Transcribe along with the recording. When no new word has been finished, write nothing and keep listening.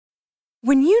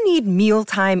When you need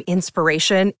mealtime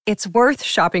inspiration, it's worth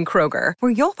shopping Kroger,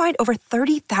 where you'll find over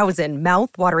 30,000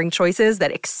 mouth-watering choices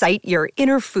that excite your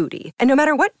inner foodie. And no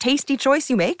matter what tasty choice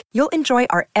you make, you'll enjoy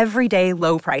our everyday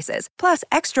low prices, plus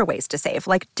extra ways to save,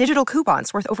 like digital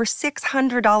coupons worth over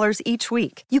 $600 each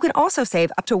week. You can also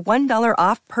save up to $1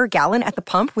 off per gallon at the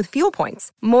pump with fuel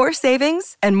points. More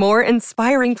savings and more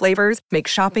inspiring flavors make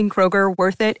shopping Kroger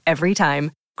worth it every time.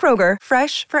 Kroger,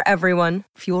 fresh for everyone.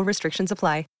 Fuel restrictions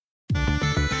apply.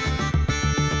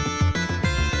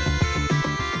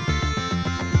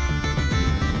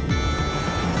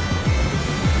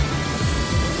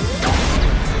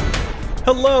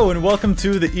 Hello and welcome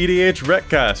to the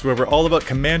EDHRECast, where we're all about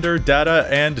Commander, data,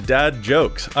 and dad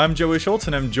jokes. I'm Joey Schultz,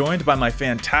 and I'm joined by my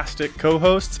fantastic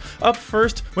co-hosts. Up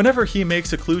first, whenever he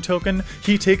makes a clue token,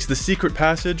 he takes the secret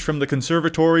passage from the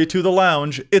conservatory to the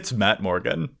lounge. It's Matt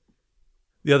Morgan.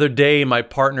 The other day, my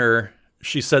partner,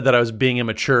 she said that I was being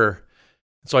immature,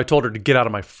 so I told her to get out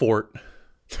of my fort.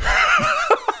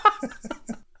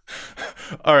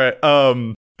 All right,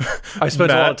 I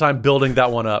spent a lot of time building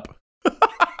that one up.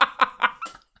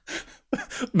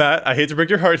 Matt, I hate to break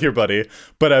your heart here, buddy,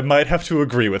 but I might have to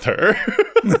agree with her.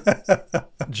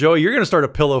 Joey, you're going to start a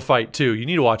pillow fight, too. You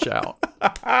need to watch out.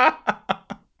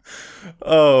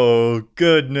 Oh,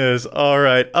 goodness. All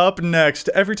right. Up next,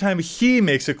 every time he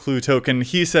makes a clue token,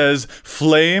 he says,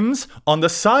 flames on the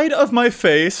side of my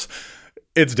face.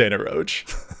 It's Dana Roach.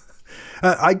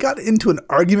 I got into an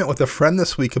argument with a friend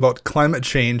this week about climate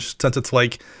change since it's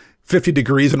like 50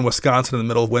 degrees in Wisconsin in the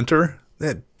middle of winter.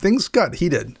 Things got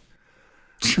heated.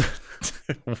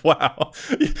 Wow.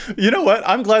 You know what?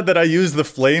 I'm glad that I used the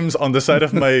flames on the side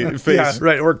of my face. Yeah,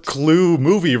 right. Or Clue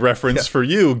movie reference for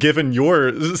you, given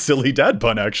your silly dad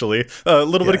pun, actually. A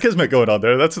little bit of kismet going on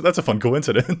there. That's a fun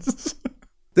coincidence.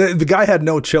 The guy had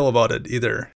no chill about it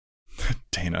either.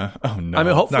 Dana. Oh, no. I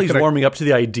mean, hopefully he's warming up to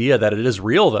the idea that it is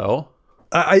real, though.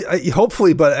 I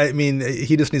hopefully, but I mean,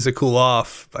 he just needs to cool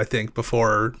off, I think,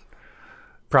 before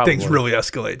things really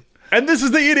escalate. And this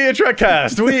is the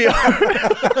EDHRECast.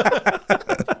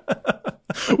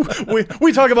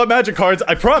 We talk about magic cards,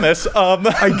 I promise.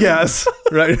 I guess,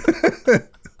 right?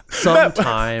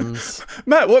 Sometimes.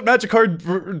 Matt, what magic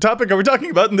card topic are we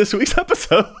talking about in this week's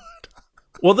episode?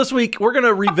 Well, this week, we're going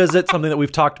to revisit something that we've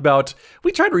talked about.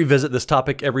 We try to revisit this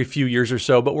topic every few years or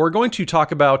so, but we're going to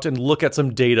talk about and look at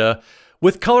some data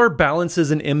with color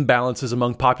balances and imbalances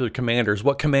among popular commanders.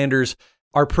 What commanders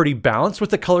are pretty balanced with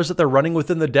the colors that they're running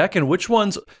within the deck, and which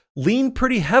ones lean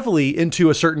pretty heavily into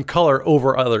a certain color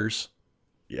over others.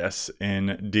 Yes,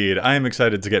 indeed. I am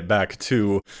excited to get back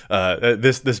to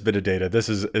this bit of data. This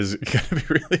is going to be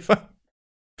really fun.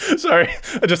 Sorry,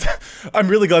 I'm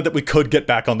really glad that we could get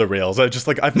back on the rails.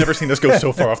 I've never seen this go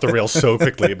so far off the rails so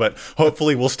quickly, but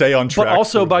hopefully we'll stay on track. But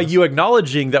also by you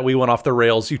acknowledging that we went off the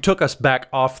rails, you took us back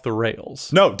off the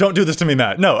rails. No, don't do this to me,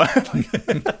 Matt. No.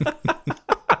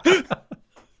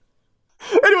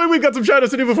 Anyway, we've got some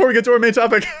shout-outs to do before we get to our main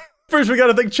topic. First, we got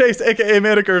to thank Chase, a.k.a.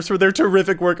 Manicurves, for their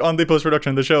terrific work on the post-production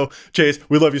of the show. Chase,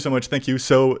 we love you so much. Thank you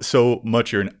so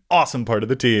much. You're an awesome part of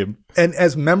the team. And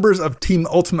as members of Team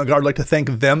Ultimate Guard, I'd like to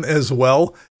thank them as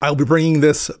well. I'll be bringing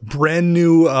this brand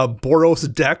new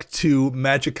Boros deck to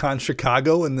MagicCon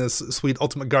Chicago in this sweet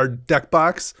Ultimate Guard deck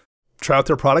box. Try out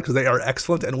their products because they are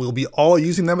excellent, and we'll be all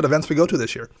using them at events we go to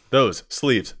this year. Those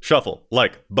sleeves shuffle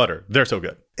like butter. They're so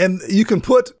good. And you can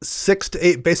put 6 to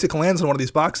 8 basic lands in one of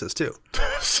these boxes, too.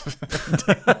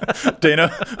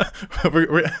 Dana,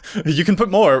 you can put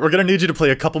more. We're going to need you to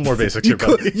play a couple more basics here,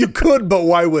 buddy. You could, but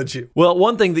why would you? Well,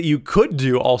 one thing that you could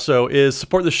do also is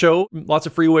support the show. Lots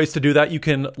of free ways to do that. You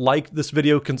can like this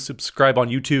video, can subscribe on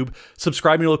YouTube,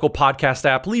 subscribe in your local podcast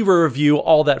app, leave a review,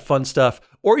 all that fun stuff.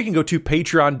 Or you can go to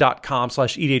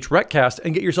patreon.com/EDHRECast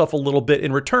and get yourself a little bit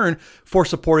in return for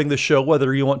supporting the show,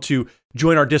 whether you want to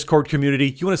join our Discord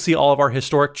community, you want to see all of our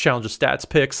historic challenges stats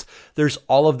picks. There's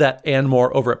all of that and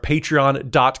more over at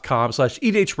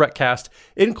patreon.com/EDHRECast,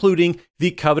 including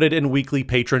the coveted and weekly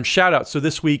patron shoutouts. So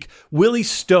this week, Willie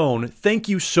Stone, thank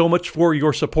you so much for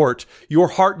your support. Your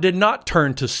heart did not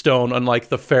turn to stone, unlike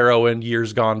the Pharaoh in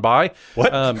years gone by.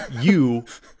 What? You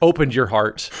opened your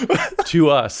heart to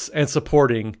us and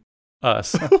supporting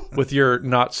us with your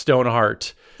not stone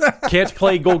heart. Can't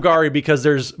play Golgari because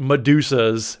there's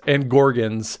Medusas and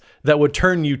Gorgons that would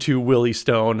turn you to Willie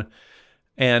Stone.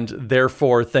 And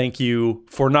therefore, thank you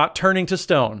for not turning to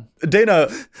stone. Dana.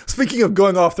 Speaking of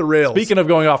going off the rails. Dana,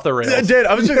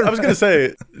 I was going to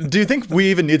say, do you think we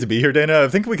even need to be here, Dana? I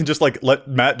think we can just let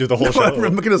Matt do the whole show.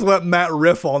 We can just let Matt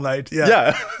riff all night.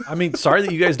 Yeah. I mean, sorry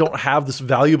that you guys don't have this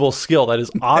valuable skill that is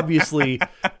obviously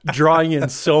drawing in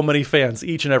so many fans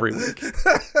each and every week.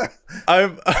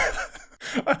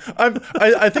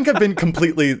 I think I've been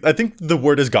completely. I think the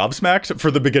word is gobsmacked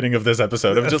for the beginning of this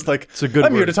episode. I'm just like, it's a good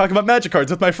I'm here word. to talk about magic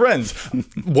cards with my friends.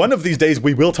 One of these days,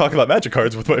 we will talk about magic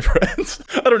cards with my friends.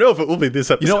 I don't know if it will be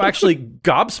this episode. You know, actually,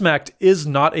 gobsmacked is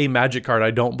not a magic card,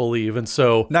 I don't believe. And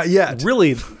so, Not yet.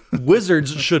 Really,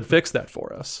 Wizards should fix that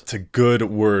for us. it's a good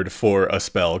word for a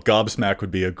spell. Gobsmack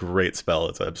would be a great spell.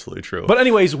 It's absolutely true. But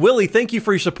anyways, Willie, thank you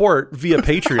for your support via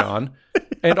Patreon.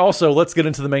 And also, let's get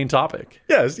into the main topic.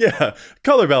 Yes, yeah.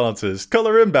 Color balances,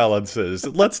 color imbalances.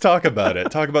 Let's talk about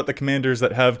it. Talk about the commanders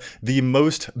that have the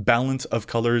most balance of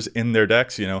colors in their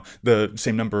decks. You know, the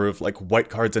same number of like white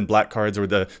cards and black cards, or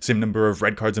the same number of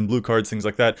red cards and blue cards, things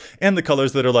like that. And the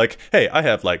colors that are like, hey, I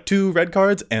have like 2 red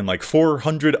cards and like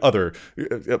 400 other.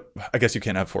 I guess you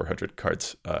can't have 400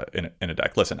 cards in a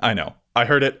deck. Listen, I know. I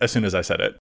heard it as soon as I said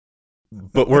it.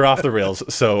 But we're off the rails,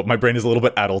 so my brain is a little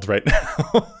bit addled right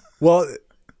now. Well,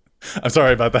 I'm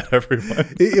sorry about that,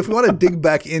 everyone. if we want to dig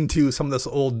back into some of this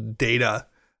old data,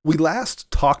 we last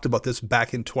talked about this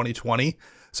back in 2020.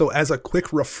 So as a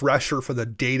quick refresher for the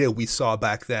data we saw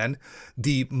back then,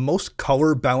 the most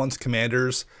color balanced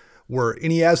commanders were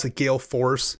Ineaz the Gale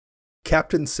Force,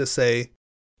 Captain Sisay,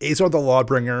 Azor the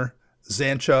Lawbringer,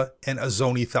 Xancha, and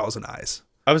Azoni Thousand Eyes.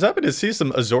 I was happy to see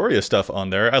some Azoria stuff on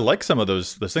there. I like some of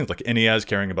those things, like Ineaz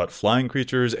caring about flying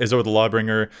creatures, Azor the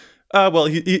Lawbringer. Well,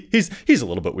 he's a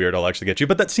little bit weird, I'll actually get you,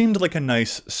 but that seemed like a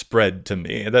nice spread to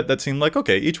me. That seemed like,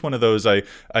 okay, each one of those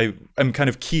I'm kind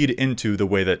of keyed into the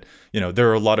way that, you know, there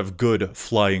are a lot of good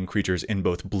flying creatures in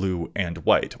both blue and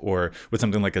white. Or with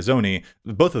something like Azoni,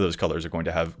 both of those colors are going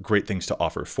to have great things to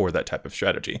offer for that type of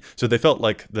strategy. So they felt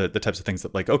like the types of things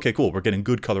that, like, okay, cool, we're getting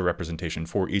good color representation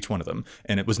for each one of them.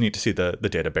 And it was neat to see the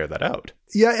data bear that out.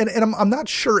 Yeah, and I'm not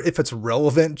sure if it's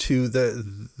relevant to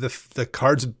the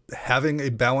cards having a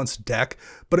balanced deck,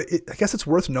 but I guess it's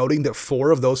worth noting that 4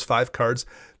 of those 5 cards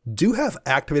do have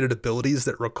activated abilities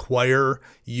that require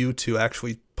you to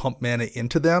actually pump mana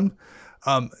into them.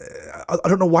 I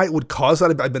don't know why it would cause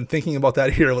that. I've been thinking about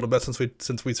that here a little bit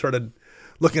since we started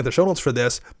looking at the show notes for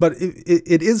this, but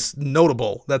it is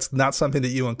notable. That's not something that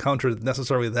you encounter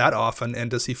necessarily that often, and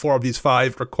to see 4 of these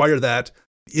 5 require that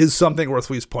is something worth at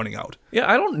least pointing out. Yeah,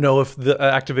 I don't know if the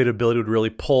activated ability would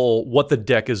really pull what the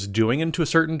deck is doing into a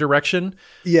certain direction.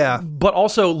 Yeah. But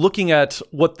also looking at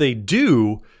what they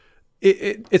do,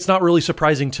 it's not really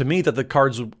surprising to me that the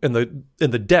cards in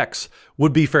the decks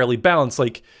would be fairly balanced.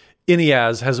 Like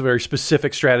Ineaz has a very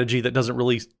specific strategy that doesn't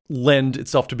really lend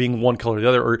itself to being one color or the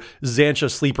other, or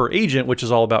Xancha Sleeper Agent, which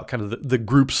is all about kind of the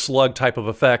group slug type of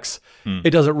effects.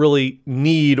 It doesn't really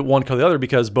need one color or the other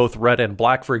because both red and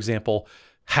black, for example,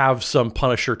 have some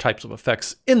Punisher types of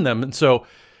effects in them. And so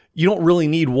you don't really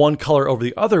need one color over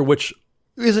the other, which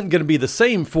isn't going to be the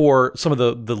same for some of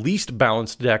the least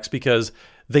balanced decks because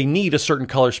they need a certain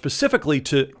color specifically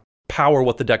to power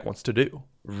what the deck wants to do.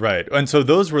 Right. And so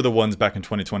those were the ones back in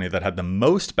 2020 that had the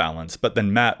most balance. But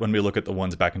then, Matt, when we look at the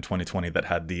ones back in 2020 that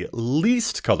had the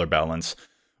least color balance,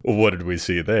 what did we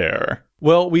see there?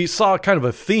 Well, we saw kind of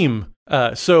a theme.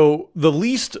 So the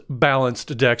least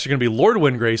balanced decks are going to be Lord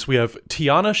Windgrace. We have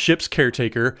Tiana, Ship's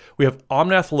Caretaker. We have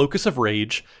Omnath, Locus of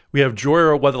Rage. We have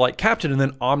Jorah, Weatherlight Captain, and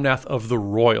then Omnath of the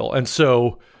Royal. And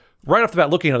so right off the bat,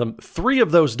 looking at them, 3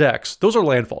 of those decks, those are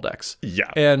landfall decks.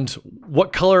 Yeah. And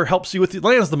what color helps you with the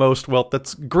lands the most? Well,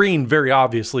 that's green, very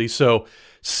obviously. So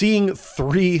seeing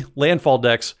 3 landfall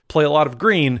decks play a lot of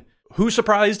green, who's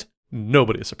surprised?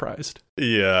 Nobody is surprised.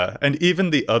 Yeah, and even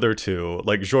the other 2,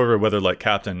 like Jorah Weatherlight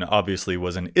Captain, obviously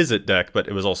was an Izzet deck, but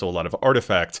it was also a lot of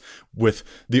artifacts, with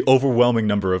the overwhelming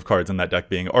number of cards in that deck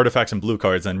being artifacts and blue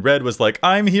cards, and red was like,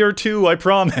 I'm here too, I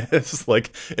promise.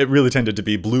 Like, it really tended to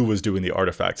be blue was doing the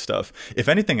artifact stuff. If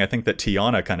anything, I think that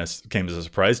Tiana kind of came as a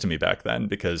surprise to me back then,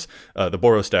 because the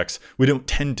Boros decks, we don't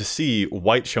tend to see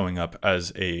white showing up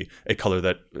as a color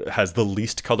that has the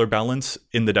least color balance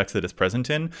in the decks that it's present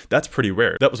in. That's pretty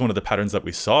rare. That was one of the patterns that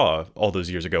we saw all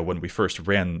those years ago when we first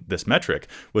ran this metric,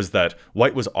 was that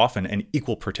white was often an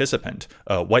equal participant.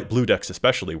 White-blue decks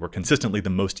especially were consistently the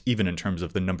most even in terms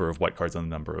of the number of white cards and the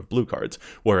number of blue cards,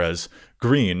 whereas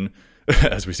green,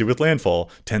 as we see with landfall,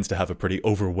 tends to have a pretty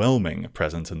overwhelming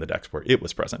presence in the decks where it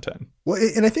was present in. Well,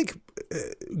 and I think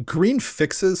green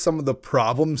fixes some of the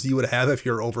problems you would have if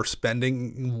you're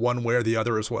overspending one way or the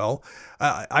other as well.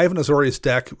 I have an Azorius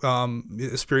deck,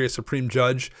 Asperia Supreme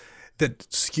Judge, that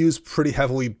skews pretty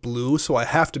heavily blue, so I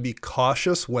have to be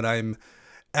cautious when I'm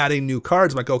adding new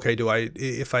cards. I'm like, okay,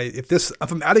 if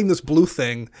I'm adding this blue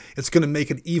thing, it's going to make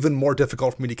it even more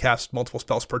difficult for me to cast multiple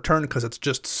spells per turn because it's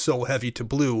just so heavy to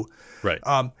blue. Right.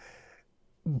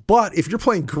 But if you're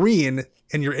playing green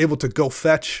and you're able to go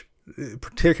fetch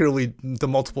particularly the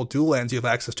multiple dual lands you have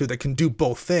access to that can do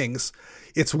both things,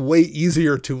 it's way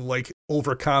easier to like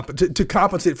to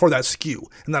compensate for that skew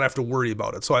and not have to worry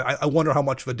about it. So I wonder how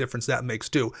much of a difference that makes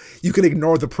too. You can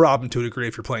ignore the problem to a degree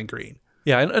if you're playing green.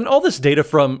 Yeah, and all this data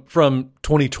from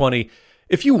 2020,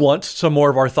 if you want some more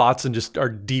of our thoughts and just our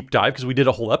deep dive, because we did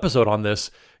a whole episode on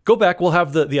this, go back. We'll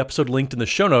have the episode linked in the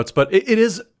show notes, but it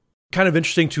is kind of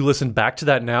interesting to listen back to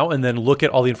that now and then look at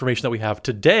all the information that we have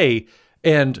today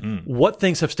and what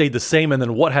things have stayed the same and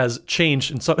then what has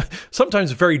changed and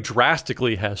sometimes very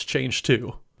drastically has changed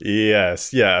too.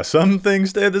 Yes, yeah. Some things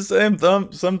stay the same,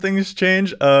 some things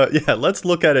change. Yeah, let's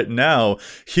look at it now.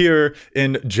 Here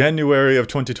in January of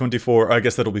 2024, I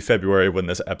guess that'll be February when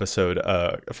this episode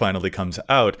finally comes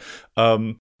out.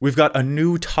 We've got a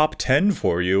new top 10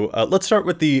 for you. Let's start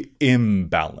with the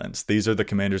imbalance. These are the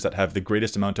commanders that have the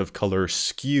greatest amount of color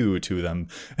skew to them.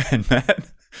 And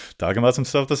Matt, talking about some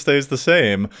stuff that stays the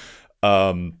same.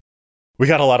 We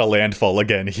got a lot of landfall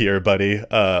again here, buddy.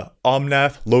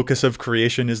 Omnath, Locus of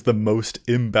Creation, is the most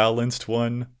imbalanced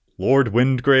one. Lord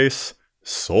Windgrace,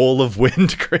 Soul of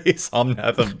Windgrace,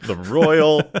 Omnath of the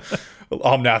Royal,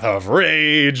 Omnath of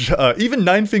Rage. Even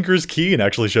Nine Fingers Keen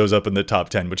actually shows up in the top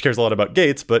 10, which cares a lot about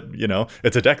gates, but, you know,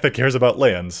 it's a deck that cares about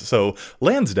lands. So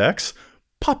lands decks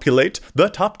populate the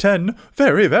top 10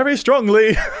 very, very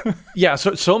strongly. Yeah,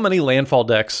 so many landfall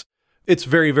decks. It's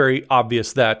very, very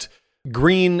obvious that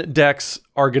green decks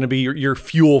are going to be your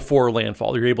fuel for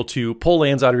landfall. You're able to pull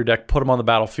lands out of your deck, put them on the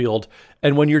battlefield.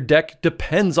 And when your deck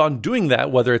depends on doing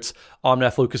that, whether it's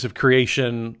Omnath, Locus of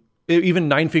Creation, even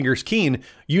Nine Fingers Keen,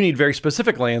 you need very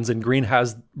specific lands, and green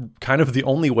has kind of the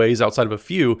only ways outside of a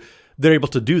few they're able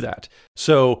to do that.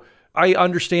 So I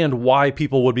understand why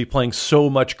people would be playing so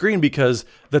much green, because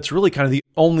that's really kind of the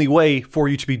only way for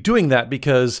you to be doing that,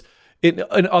 because in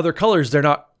other colors, they're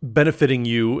not benefiting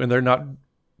you and they're not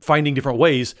finding different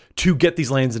ways to get these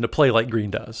lands into play like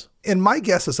green does. And my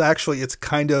guess is actually it's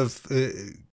kind of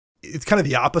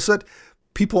the opposite.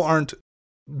 People aren't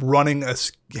running a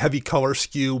heavy color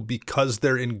skew because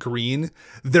they're in green.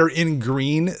 They're in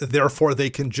green, therefore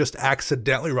they can just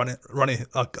accidentally run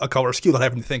a color skew without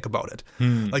having to think about it.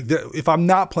 Like if I'm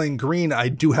not playing green, I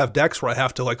do have decks where I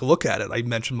have to like look at it. I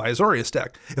mentioned my Azorius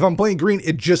deck. If I'm playing green,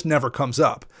 it just never comes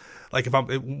up. Like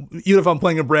even if I'm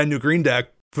playing a brand new green deck,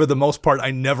 for the most part,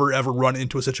 I never ever run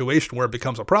into a situation where it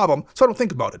becomes a problem, so I don't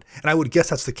think about it. And I would guess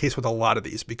that's the case with a lot of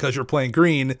these. Because you're playing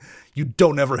green, you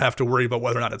don't ever have to worry about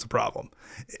whether or not it's a problem.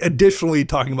 Additionally,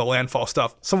 talking about landfall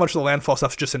stuff, so much of the landfall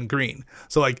stuff is just in green.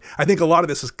 So like, I think a lot of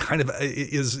this is kind of,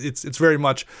 it's very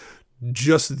much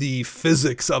just the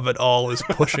physics of it all is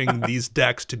pushing these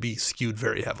decks to be skewed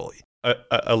very heavily.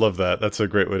 I love that. That's a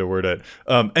great way to word it.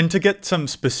 And to get some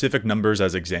specific numbers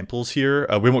as examples here,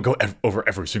 we won't go over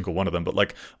every single one of them, but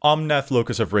like Omnath,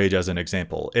 Locus of Rage as an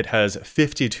example, it has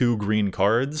 52 green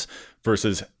cards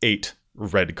versus 8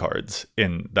 red cards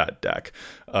in that deck.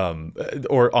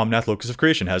 Or Omnath, Locus of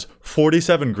Creation has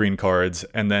 47 green cards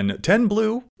and then 10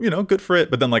 blue, good for it,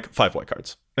 but then like 5 white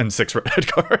cards and 6 red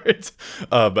cards.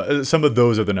 But some of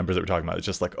those are the numbers that we're talking about. It's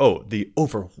just like, the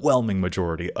overwhelming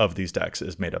majority of these decks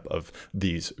is made up of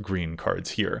these green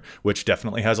cards here, which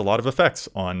definitely has a lot of effects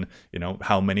on,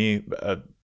 how many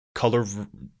color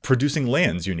producing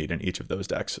lands you need in each of those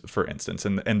decks, for instance,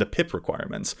 and the pip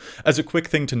requirements. As a quick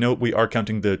thing to note, we are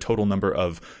counting the total number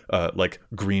of like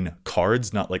green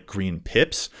cards, not like green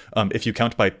pips. If you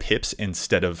count by pips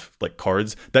instead of like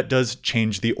cards, that does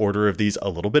change the order of these a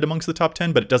little bit amongst the top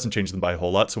 10, but it doesn't change them by a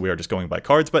whole lot. So we are just going by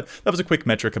cards. But that was a quick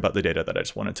metric about the data that I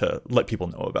just wanted to let people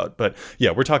know about. But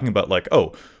yeah, we're talking about like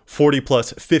 40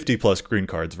 plus, 50 plus green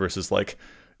cards versus like,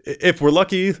 if we're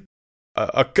lucky,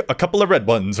 a couple of red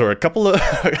ones or a couple of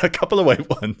white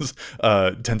ones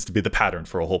tends to be the pattern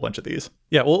for a whole bunch of these.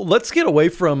 Yeah, well, let's get away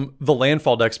from the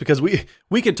landfall decks, because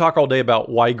we could talk all day about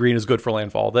why green is good for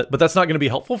landfall, but that's not going to be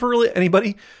helpful for really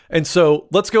anybody. And so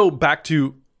let's go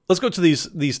to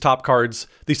these top cards,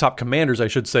 these top commanders, I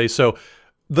should say. So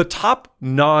the top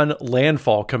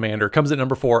non-landfall commander comes at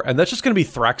number 4, and that's just going to be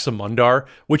Thraxamundar,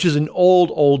 which is an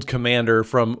old commander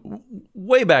from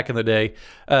way back in the day,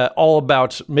 all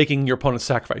about making your opponents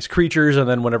sacrifice creatures, and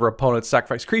then whenever opponents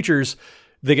sacrifice creatures,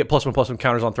 they get +1/+1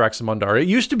 counters on Thraxamundar. It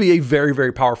used to be a very,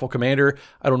 very powerful commander.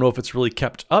 I don't know if it's really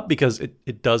kept up because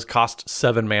it does cost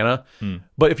 7 mana.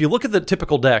 But if you look at the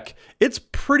typical deck, it's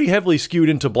pretty heavily skewed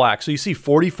into black. So you see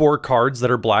 44 cards that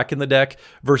are black in the deck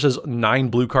versus 9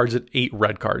 blue cards and 8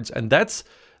 red cards. And that's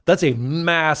a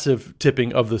massive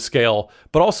tipping of the scale.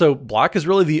 But also, black is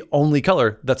really the only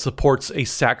color that supports a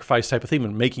sacrifice type of theme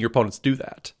and making your opponents do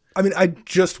that. I mean, I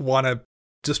just want to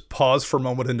just pause for a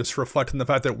moment and just reflect on the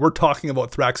fact that we're talking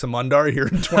about Thraxamundar here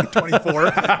in 2024.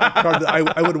 A card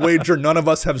that I would wager none of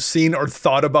us have seen or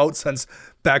thought about since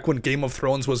back when Game of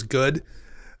Thrones was good.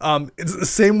 It's the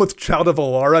same with Child of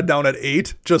Alara down at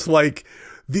 8. Just like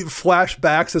the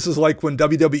flashbacks. This is like when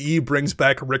WWE brings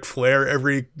back Ric Flair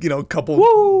every couple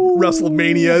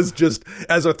WrestleManias, just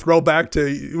as a throwback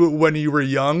to when you were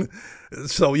young.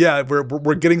 So yeah,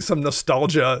 we're getting some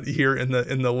nostalgia here in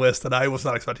the list that I was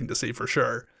not expecting to see for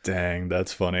sure. Dang,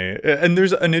 that's funny. And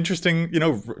there's an interesting,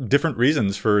 different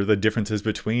reasons for the differences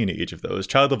between each of those.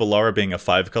 Child of Alara being a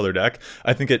 5-color deck,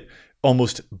 I think it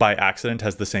almost by accident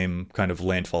has the same kind of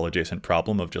landfall adjacent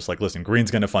problem of just like, listen,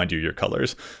 green's going to find you your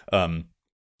colors.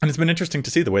 And it's been interesting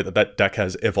to see the way that deck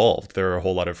has evolved. There are a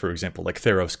whole lot of, for example, like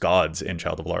Theros Gods in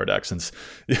Child of Alara decks, since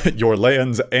your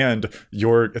lands and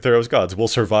your Theros Gods will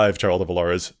survive Child of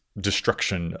Alara's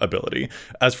destruction ability.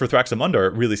 As for Thraxamundar,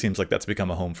 it really seems like that's become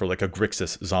a home for like a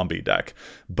Grixis zombie deck.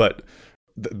 But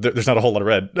there's not a whole lot of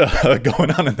red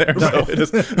going on in there. No. So it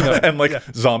is, and like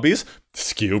zombies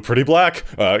skew pretty black.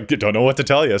 Don't know what to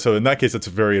tell you. So in that case, it's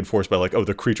very enforced by like,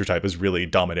 the creature type is really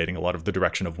dominating a lot of the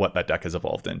direction of what that deck has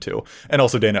evolved into. And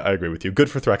also, Dana, I agree with you.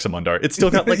 Good for Thraxamundar. It's still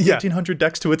got like 1,800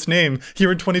 decks to its name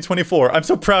here in 2024. I'm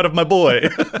so proud of my boy.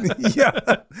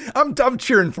 I'm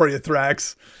cheering for you,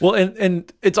 Thrax. Well,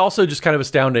 and it's also just kind of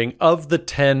astounding. Of the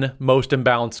 10 most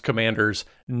imbalanced commanders,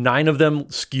 9 of them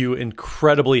skew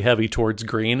incredibly heavy towards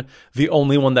green. The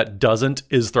only one that doesn't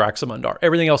is Thraxamundar.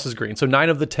 Everything else is green. So 9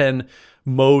 of the 10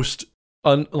 most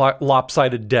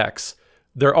lopsided decks,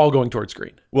 they're all going towards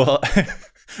green. Well,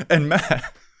 and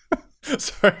Matt,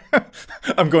 sorry,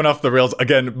 I'm going off the rails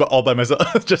again, but all by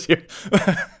myself, just here.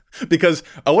 Because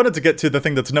I wanted to get to the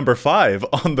thing that's number 5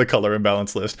 on the color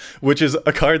imbalance list, which is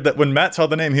a card that when Matt saw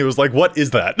the name, he was like, what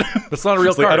is that? That's not a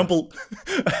real card.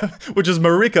 Which is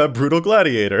Marika, Brutal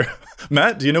Gladiator.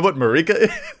 Matt, do you know what Marika is?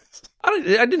 I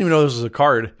didn't even know this was a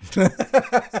card.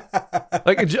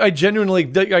 Like, I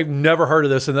genuinely, I've never heard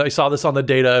of this, and I saw this on the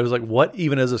data. I was like, what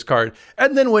even is this card?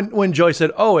 And then when Joy said,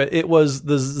 it was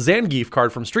the Zangief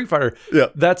card from Street Fighter,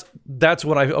 that's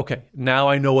when now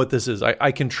I know what this is.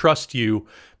 I can trust you,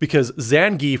 because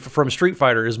Zangief from Street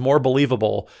Fighter is more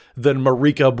believable than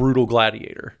Marika, Brutal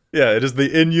Gladiator. Yeah, it is the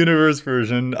in-universe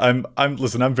version. I'm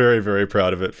very, very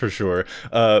proud of it for sure.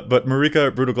 But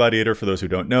Marika, Brutal Gladiator, for those who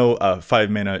don't know,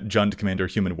 5-mana Jund Commander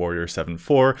Human Warrior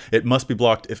 7/4. It must be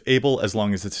blocked if able. As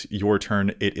long as it's your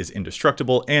turn, it is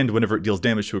indestructible. And whenever it deals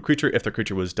damage to a creature, if the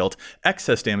creature was dealt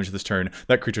excess damage this turn,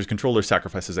 that creature's controller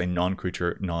sacrifices a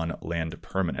non-creature, non-land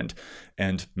permanent.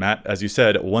 And Matt, as you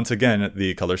said, once again,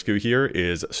 the color skew here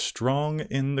is strong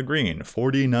in the green.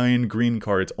 49 green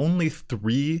cards, only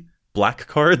 3 black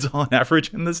cards on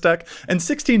average in this deck, and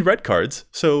 16 red cards.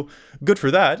 So good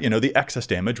for that. The excess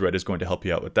damage, red is going to help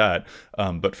you out with that.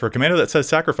 But for a commander that says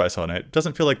sacrifice on it,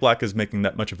 doesn't feel like black is making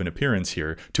that much of an appearance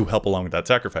here to help along with that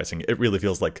sacrificing. It really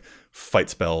feels like fight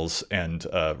spells and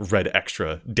red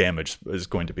extra damage is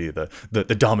going to be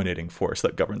the dominating force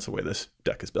that governs the way this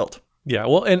deck is built. Yeah,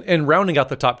 well, and rounding out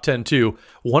the top 10 too,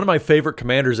 one of my favorite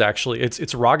commanders actually,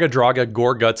 it's Raga Draga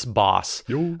Gorguts Boss.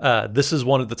 This is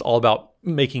one that's all about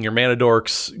making your mana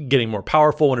dorks getting more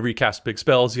powerful. Whenever you cast big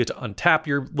spells, you get to untap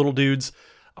your little dudes.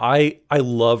 I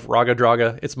love Raga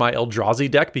Draga. It's my Eldrazi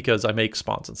deck because I make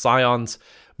spawns and scions,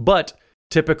 but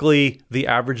typically the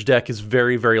average deck is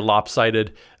very, very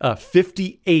lopsided.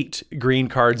 58 green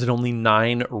cards and only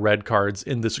 9 red cards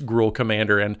in this Gruul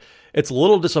commander, and it's a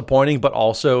little disappointing, but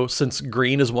also since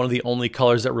green is one of the only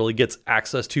colors that really gets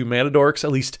access to mana dorks,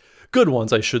 at least good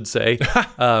ones, I should say.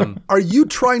 Are you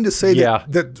trying to say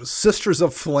that Sisters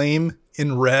of Flame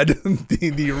in red,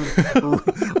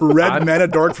 the red mana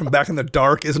dork from back in the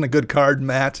dark, isn't a good card,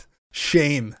 Matt?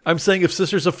 Shame. I'm saying if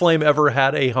Sisters of Flame ever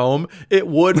had a home, it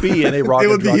would be in a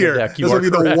Raga Draga deck. This would be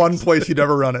the one place you'd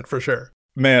ever run it for sure.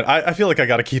 Man, I feel like I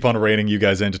got to keep on reining you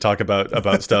guys in to talk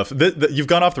about stuff. You've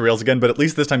gone off the rails again, but at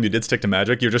least this time you did stick to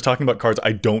Magic. You're just talking about cards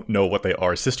I don't know what they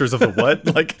are. Sisters of the what?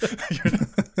 Like, listen,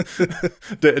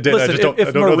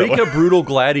 if Marika Brutal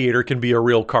Gladiator can be a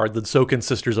real card, then so can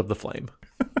Sisters of the Flame.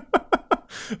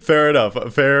 Fair enough.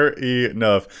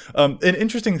 An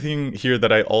interesting thing here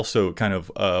that I also kind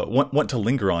of want to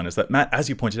linger on is that, Matt, as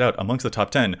you pointed out, amongst the top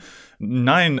 10,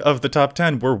 9 of the top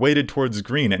 10 were weighted towards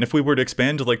green. And if we were to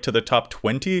expand to the top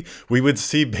 20, we would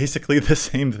see basically the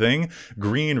same thing.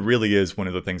 Green really is one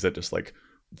of the things that just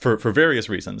for various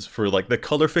reasons, for like the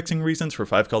color fixing reasons, for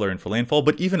 5-color and for landfall,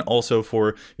 but even also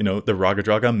for, the Raga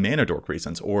Draga mana dork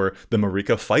reasons or the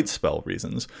Marika fight spell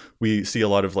reasons. We see a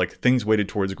lot of things weighted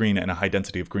towards green and a high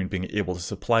density of green being able to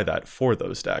supply that for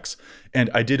those decks. And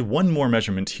I did one more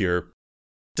measurement here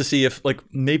to see if like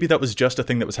maybe that was just a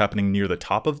thing that was happening near the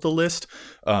top of the list.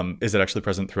 Is it actually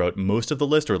present throughout most of the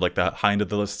list or like the high end of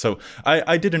the list? So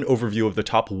I did an overview of the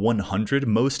top 100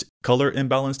 most color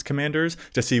imbalanced commanders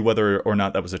to see whether or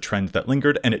not that was a trend that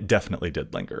lingered, and it definitely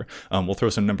did linger. We'll throw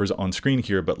some numbers on screen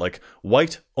here, but like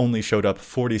white only showed up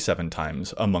 47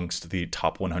 times amongst the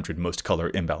top 100 most color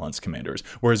imbalanced commanders,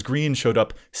 whereas green showed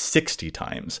up 60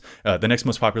 times. The next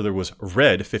most popular was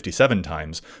red, 57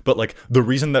 times, but like the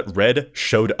reason that red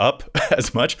showed up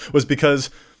as much was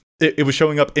because it was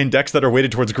showing up in decks that are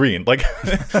weighted towards green. Like,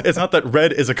 it's not that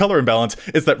red is a color imbalance,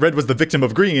 it's that red was the victim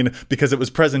of green because it was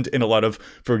present in a lot of,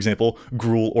 for example,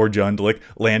 Gruul or Jund, like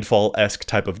landfall-esque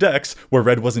type of decks where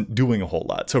red wasn't doing a whole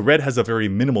lot. So red has a very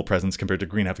minimal presence compared to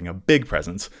green having a big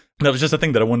presence. And that was just a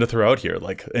thing that I wanted to throw out here,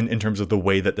 like in terms of the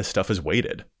way that this stuff is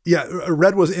weighted. Yeah,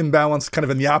 red was imbalanced kind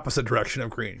of in the opposite direction of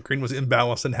green. Green was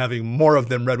imbalanced in having more of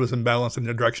them. Red was imbalanced in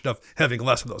the direction of having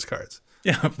less of those cards.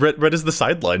 Yeah, red is the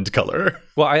sidelined color.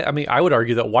 Well, I mean, I would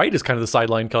argue that white is kind of the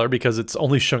sideline color because it's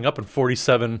only showing up in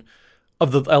 47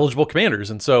 of the eligible commanders.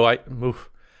 And so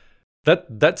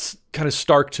that's kind of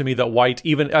stark to me that white,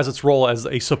 even as its role as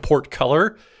a support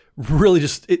color, really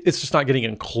it's just not getting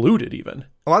included even.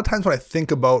 A lot of times when I think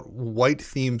about white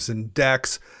themes in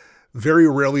decks, very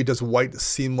rarely does white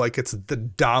seem like it's the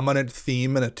dominant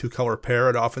theme in a two-color pair.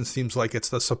 It often seems like it's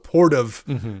the supportive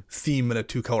theme in a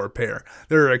two-color pair.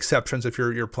 There are exceptions if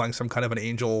you're playing some kind of an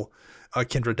Angel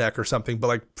Kindred deck or something, but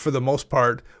like for the most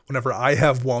part, whenever I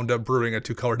have wound up brewing a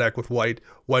two-color deck with white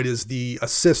is the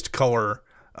assist color,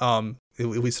 at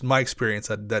least in my experience,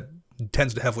 that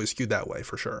tends to heavily skew that way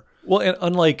for sure. Well, and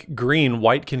unlike green,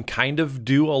 white can kind of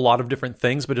do a lot of different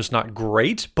things, but just not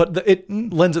great. But it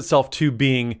lends itself to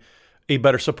being a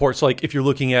better support. So like if you're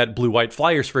looking at blue-white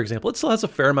flyers, for example, it still has a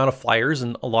fair amount of flyers,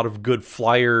 and a lot of good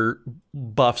flyer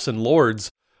buffs and lords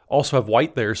also have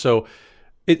white there. So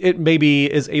it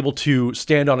maybe is able to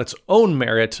stand on its own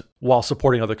merit while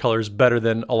supporting other colors better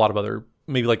than a lot of other,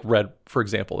 maybe like red, for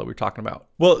example, that we're talking about.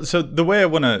 Well, so the way I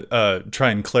want to try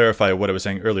and clarify what I was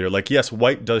saying earlier, like, yes,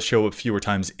 white does show up fewer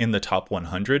times in the top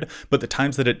 100, but the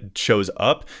times that it shows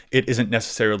up, it isn't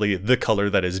necessarily the color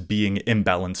that is being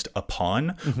imbalanced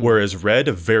upon, whereas red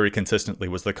very consistently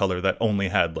was the color that only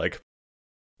had like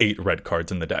 8 red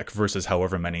cards in the deck versus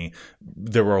however many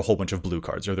there were a whole bunch of blue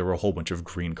cards or there were a whole bunch of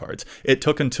green cards. It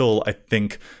took until I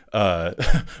think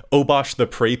Obosh the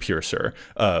Prey Piercer,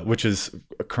 which is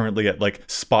currently at like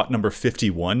spot number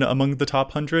 51 among the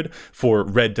top 100, for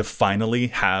red to finally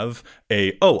have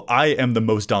I am the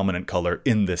most dominant color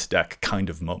in this deck kind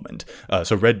of moment.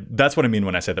 So red, that's what I mean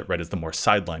when I say that red is the more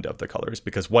sidelined of the colors,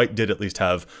 because white did at least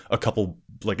have a couple,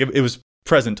 like it was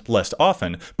present less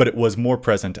often, but it was more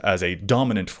present as a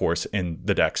dominant force in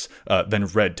the decks than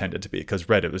red tended to be, because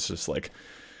red, it was just like,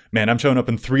 man, I'm showing up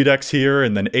in 3 decks here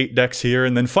and then 8 decks here,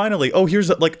 and then finally, here's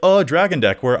like a dragon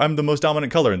deck where I'm the most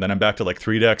dominant color, and then I'm back to like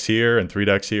 3 decks here and 3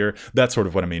 decks here. That's sort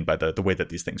of what I mean by the way that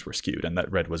these things were skewed and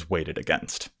that red was weighted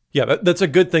against. Yeah, that's a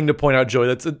good thing to point out, Joey.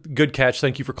 That's a good catch.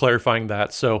 Thank you for clarifying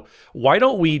that. So why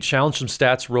don't we challenge some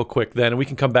stats real quick then, and we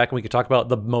can come back and we can talk about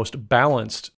the most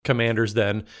balanced commanders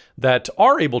then that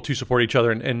are able to support each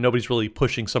other and nobody's really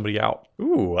pushing somebody out.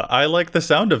 Ooh, I like the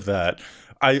sound of that.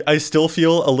 I still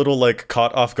feel a little like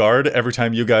caught off guard every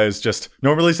time you guys just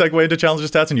normally segue into challenges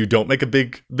stats and you don't make a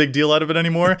big deal out of it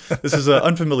anymore. This is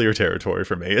unfamiliar territory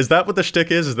for me. Is that what the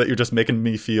shtick is? Is that you're just making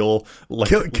me feel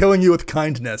like killing you with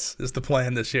kindness is the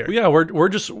plan this year? Yeah, we're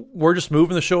just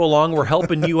moving the show along. We're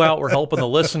helping you out. We're helping the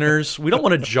listeners. We don't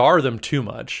want to jar them too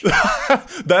much.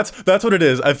 That's what it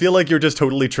is. I feel like you're just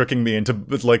totally tricking me into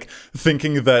like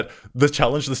thinking that the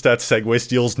challenge the stats segue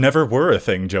steals never were a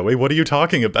thing, Joey. What are you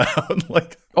talking about?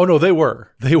 Like, oh no, they were.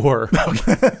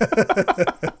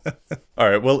 All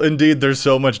right, well, indeed, there's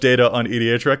so much data on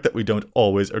EDHREC that we don't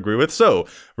always agree with. So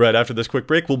right after this quick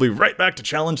break, we'll be right back to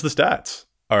challenge the stats.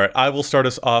 All right, I will start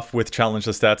us off with challenge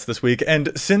the stats this week.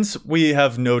 And since we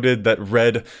have noted that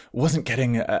red wasn't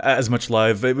getting as much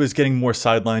live, it was getting more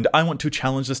sidelined, I want to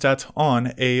challenge the stats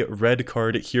on a red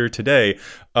card here today.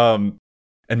 And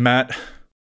Matt,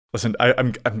 listen,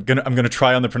 I'm gonna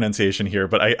try on the pronunciation here,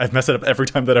 but I've messed it up every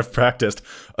time that I've practiced.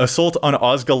 Assault on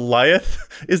Osgiliath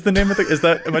is the name of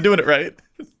the. Am I doing it right?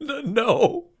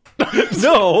 No.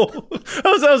 No.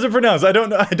 How's it pronounced? I don't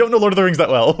know Lord of the Rings that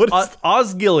well. What is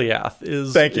Osgiliath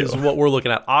is what we're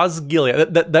looking at.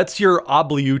 Osgiliath. That's your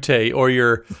Obliute, or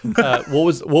your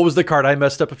what was the card I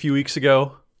messed up a few weeks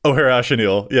ago?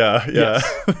 O'Hara-Shanil. Yeah.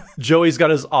 Yes. Joey's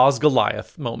got his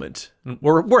Osgiliath moment.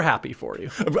 We're happy for you.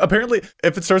 Apparently,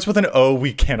 if it starts with an O,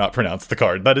 we cannot pronounce the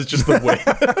card. That is just the way.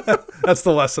 That's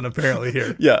the lesson apparently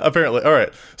here. Yeah, apparently. All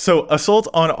right. So Assault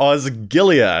on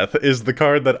Osgiliath is the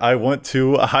card that I want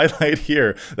to highlight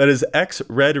here. That is X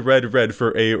red, red, red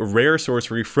for a rare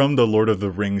sorcery from the Lord of the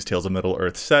Rings Tales of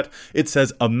Middle-earth set. It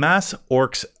says amass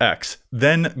orcs X.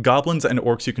 Then goblins and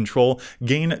orcs you control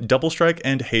gain double strike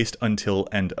and haste until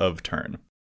end of turn.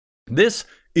 This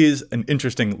is an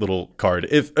interesting little card.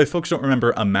 If folks don't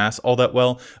remember Amass all that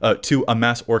well, to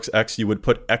Amass Orcs X, you would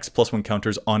put X +1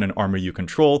 counters on an army you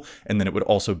control, and then it would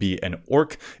also be an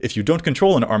orc. If you don't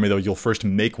control an army, though, you'll first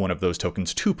make one of those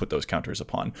tokens to put those counters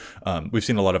upon. We've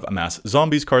seen a lot of Amass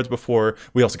Zombies cards before.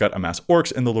 We also got Amass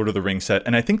Orcs in the Lord of the Rings set,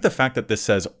 and I think the fact that this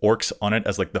says Orcs on it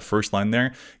as like the first line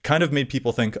there kind of made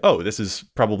people think, oh, this is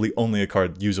probably only a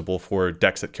card usable for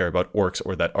decks that care about orcs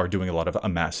or that are doing a lot of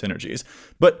Amass synergies.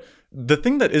 But the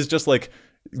thing that is just like,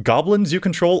 goblins you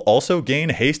control also gain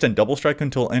haste and double strike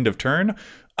until end of turn.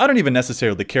 I don't even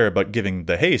necessarily care about giving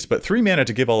the haste, but 3 mana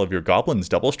to give all of your goblins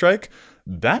double strike,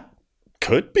 that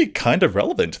could be kind of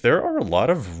relevant. There are a lot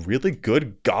of really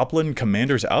good goblin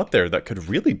commanders out there that could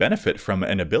really benefit from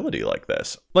an ability like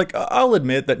this. Like, I'll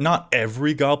admit that not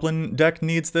every goblin deck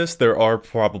needs this. There are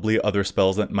probably other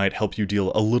spells that might help you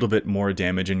deal a little bit more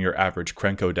damage in your average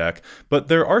Krenko deck, but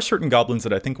there are certain goblins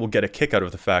that I think will get a kick out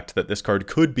of the fact that this card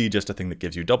could be just a thing that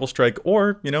gives you double strike,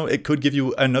 or, you know, it could give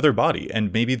you another body,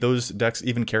 and maybe those decks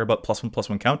even care about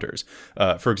 +1/+1 counters.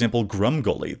 For example,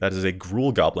 Grumgully, that is a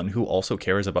Gruul goblin who also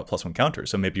cares about +1 counters.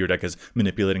 So maybe your deck is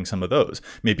manipulating some of those.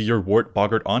 Maybe your Wart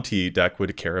Boggart Auntie deck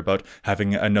would care about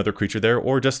having another creature there,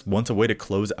 or just wants a way to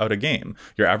close out a game.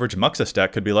 Your average Muxus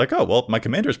deck could be like, oh, well, my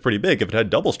commander's pretty big. If it had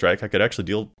double strike, I could actually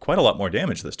deal quite a lot more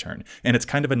damage this turn. And it's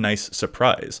kind of a nice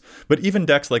surprise. But even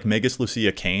decks like Magus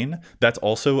Lucia Kane, that's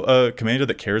also a commander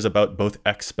that cares about both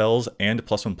X spells and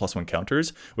 +1/+1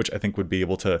 counters, which I think would be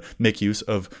able to make use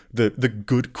of the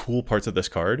good, cool parts of this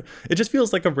card. It just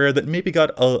feels like a rare that maybe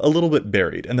got a little bit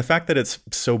buried. And the fact that it's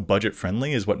so budget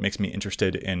friendly is what makes me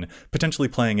interested in potentially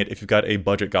playing it. If you've got a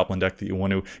budget goblin deck that you want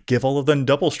to give all of them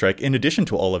double strike in addition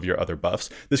to all of your other buffs,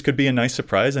 this could be a nice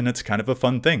surprise, and it's kind of a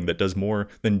fun thing that does more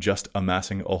than just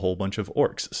amassing a whole bunch of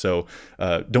orcs. So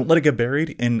don't let it get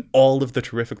buried in all of the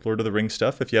terrific Lord of the Rings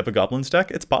stuff. If you have a goblins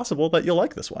deck, it's possible that you'll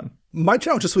like this one. My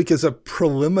challenge this week is a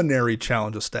preliminary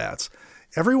challenge of stats.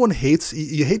 Everyone hates,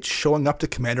 you hate showing up to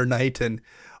Commander Night and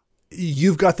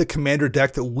you've got the commander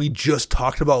deck that we just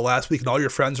talked about last week, and all your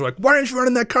friends are like, why aren't you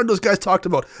running that card those guys talked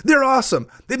about? They're awesome.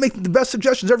 They make the best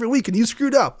suggestions every week, and you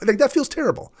screwed up. I think that feels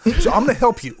terrible. So I'm going to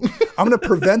help you. I'm going to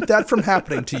prevent that from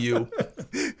happening to you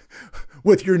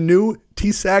with your new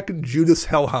T-Sac Judas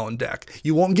Hellhound deck.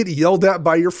 You won't get yelled at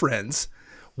by your friends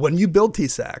when you build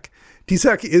T-Sac.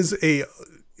 T-Sac is a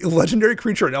legendary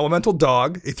creature, an elemental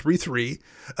dog, a 3/3.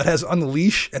 It has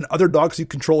Unleash, and other dogs you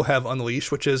control have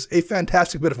Unleash, which is a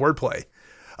fantastic bit of wordplay.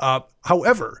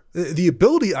 However, the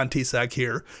ability on T-Sac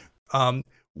here,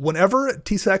 whenever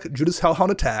T-Sac Judas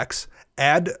Hellhound attacks,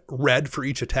 add red for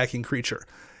each attacking creature.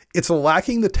 It's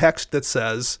lacking the text that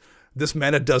says this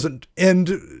mana doesn't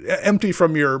end empty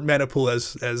from your mana pool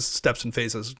as steps and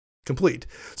phases complete.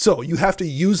 So you have to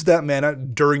use that mana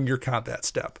during your combat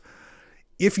step.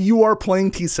 If you are playing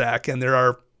T-Sac, and there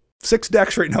are 6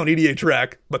 decks right now in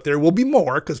EDHREC, but there will be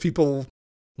more because people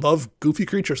love goofy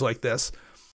creatures like this,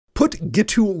 put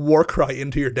Gitu Warcry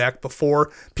into your deck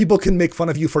before people can make fun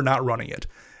of you for not running it.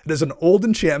 It is an old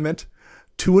enchantment,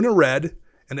 2 and a red,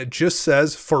 and it just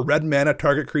says, for red mana,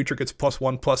 target creature gets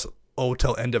 +1/+0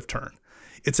 till end of turn.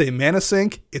 It's a mana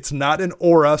sink. It's not an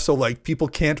aura, so like people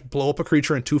can't blow up a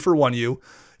creature and 2-for-1 you.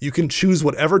 You can choose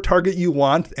whatever target you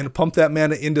want and pump that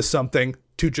mana into something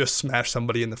to just smash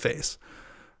somebody in the face.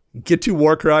 Get to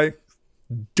Warcry,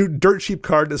 dirt cheap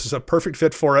card. This is a perfect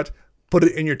fit for it. Put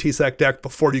it in your T-Sac deck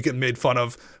before you get made fun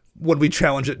of when we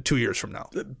challenge it 2 years from now.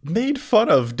 Made fun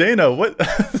of? Dana, what?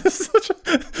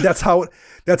 That's how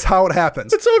it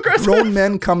happens. It's so aggressive. Grown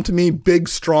men come to me, big,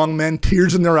 strong men,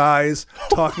 tears in their eyes,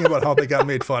 talking about how they got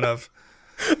made fun of.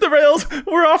 The rails,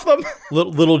 we're off them.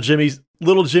 Little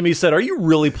Jimmy said, are you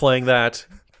really playing that?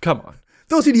 Come on.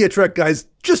 Those EDHREC guys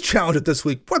just challenge it this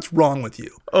week. What's wrong with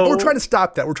you? Oh. We're trying to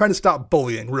stop that. We're trying to stop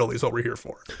bullying, really, is what we're here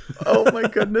for. Oh my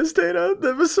goodness, Dana.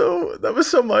 That was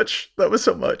so much.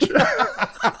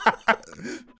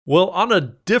 Well, on a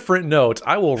different note,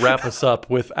 I will wrap us up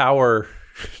with our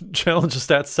Challenge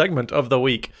Stats segment of the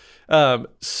week.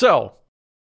 So,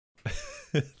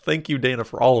 thank you, Dana,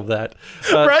 for all of that.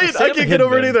 Right? I can't get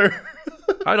over it either.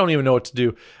 I don't even know what to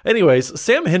do. Anyways,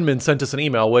 Sam Hinman sent us an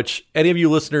email, which any of you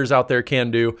listeners out there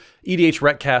can do,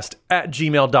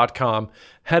 edhrecast@gmail.com.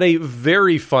 Had a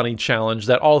very funny challenge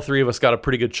that all three of us got a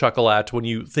pretty good chuckle at when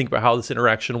you think about how this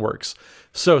interaction works.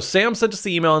 So Sam sent us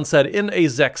the email and said, in a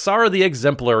Zaxara the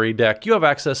Exemplary deck, you have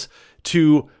access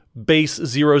to base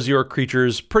 0/0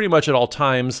 creatures pretty much at all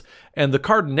times, and the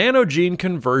card Nanogene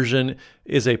Conversion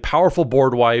is a powerful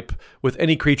board wipe with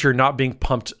any creature not being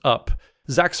pumped up.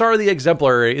 Zaxara the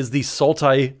Exemplary is the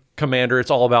Sultai commander. It's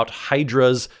all about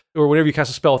Hydras, or whenever you cast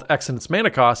a spell with X and its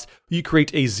mana cost, you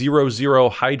create a 0/0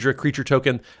 Hydra creature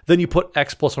token, then you put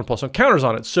X +1/+1 counters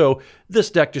on it. So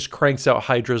this deck just cranks out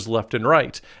Hydras left and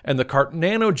right. And the card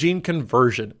Nanogene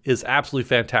Conversion is absolutely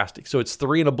fantastic. So it's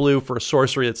 3 and a blue for a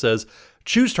sorcery that says,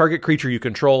 choose target creature you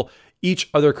control. Each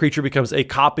other creature becomes a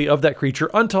copy of that creature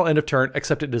until end of turn,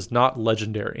 except it is not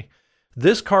legendary.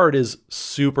 This card is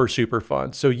super, super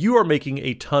fun. So you are making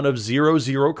a ton of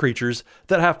 0/0 creatures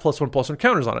that have +1/+1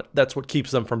 counters on it. That's what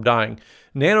keeps them from dying.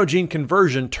 Nanogene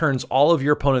Conversion turns all of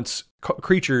your opponent's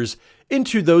creatures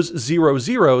into those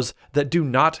 0/0s that do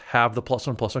not have the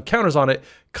 +1/+1 counters on it,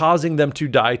 causing them to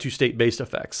die to state-based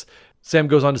effects. Sam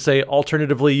goes on to say,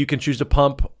 alternatively, you can choose to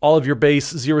pump all of your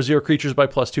base 0/0 creatures by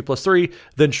 +2/+3,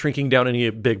 then shrinking down any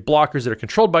big blockers that are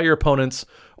controlled by your opponents,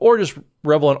 or just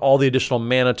revel in all the additional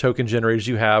mana token generators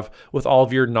you have with all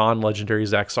of your non-legendary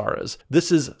Zaxaras.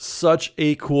 This is such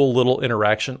a cool little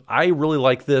interaction. I really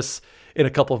like this in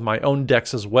a couple of my own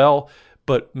decks as well,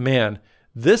 but man,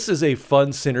 this is a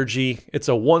fun synergy. It's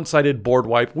a one-sided board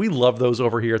wipe. We love those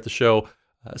over here at the show.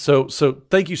 So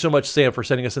thank you so much, Sam, for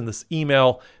sending us in this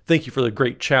email. Thank you for the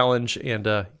great challenge,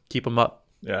 and keep them up.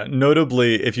 Yeah,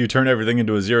 notably, if you turn everything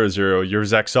into a 0/0, your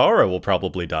Zaxara will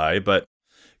probably die. But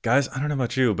guys, I don't know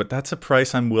about you, but that's a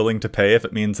price I'm willing to pay if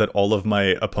it means that all of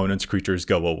my opponent's creatures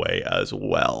go away as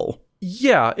well.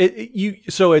 Yeah,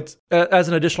 so it's as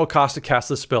an additional cost to cast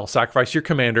this spell, sacrifice your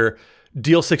commander,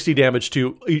 deal 60 damage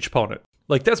to each opponent.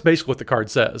 Like, that's basically what the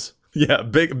card says. Yeah,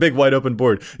 big wide open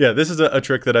board. Yeah, this is a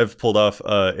trick that I've pulled off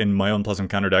in my own Plus One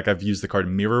counter deck. I've used the card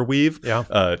Mirror Weave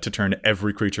to turn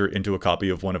every creature into a copy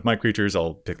of one of my creatures.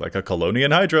 I'll pick like a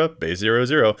Colonian Hydra, base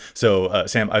 0/0. So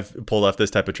Sam, I've pulled off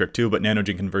this type of trick too, but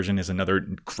Nanogene Conversion is another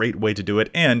great way to do it.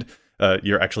 And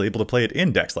you're actually able to play it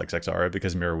in decks like Zaxara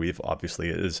because Mirror Weave obviously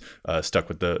is stuck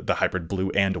with the hybrid blue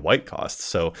and white costs.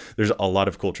 So there's a lot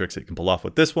of cool tricks that you can pull off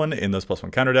with this one in those Plus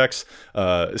One counter decks.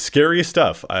 Scary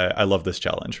stuff. I love this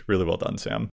challenge. Really well done,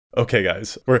 Sam. Okay,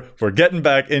 guys, we're getting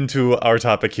back into our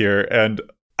topic here, and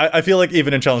I feel like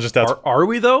even in challenge stats, are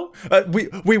we though?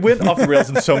 We went off the rails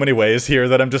in so many ways here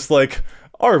that I'm just like,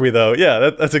 are we though?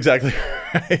 Yeah, that's exactly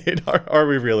right. Are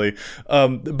we really?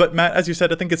 But Matt, as you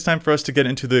said, I think it's time for us to get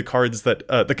into the cards that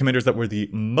the commanders that were the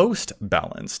most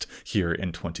balanced here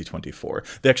in 2024.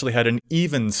 They actually had an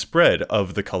even spread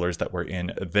of the colors that were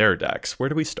in their decks. Where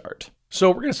do we start? So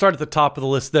we're going to start at the top of the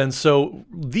list then. So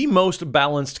the most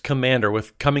balanced commander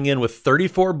coming in with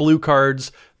 34 blue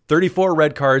cards, 34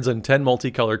 red cards, and 10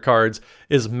 multicolored cards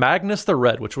is Magnus the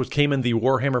Red, which came in the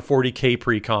Warhammer 40k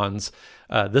precons.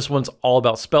 This one's all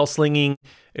about spell slinging.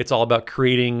 It's all about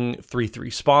creating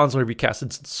 3/3 spawns whenever you cast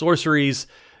instant sorceries.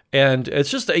 And it's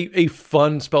just a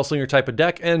fun spell slinger type of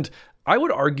deck. And I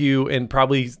would argue and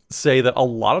probably say that a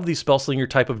lot of these spell slinger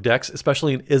type of decks,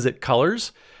 especially in Izzet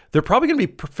colors, they're probably going to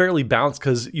be fairly balanced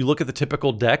because you look at the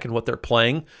typical deck and what they're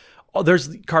playing.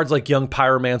 There's cards like Young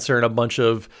Pyromancer and a bunch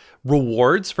of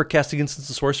rewards for casting instants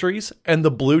and sorceries, and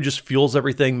the blue just fuels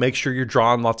everything, makes sure you're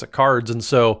drawing lots of cards. And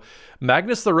so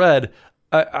Magnus the Red,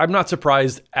 I'm not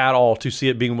surprised at all to see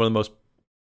it being one of the most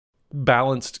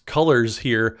balanced colors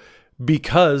here,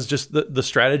 because just the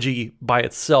strategy by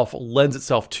itself lends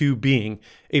itself to being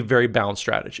a very balanced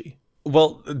strategy.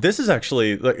 Well, this is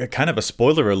actually like a kind of a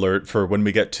spoiler alert for when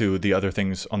we get to the other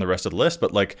things on the rest of the list.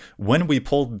 But like when we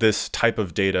pulled this type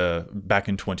of data back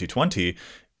in 2020,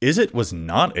 Izzet was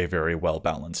not a very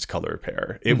well-balanced color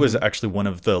pair. It was actually one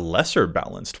of the lesser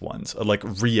balanced ones. Like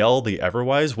Riel the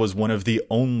Everwise was one of the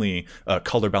only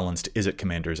color-balanced Izzet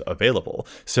commanders available.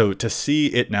 So to see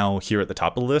it now here at the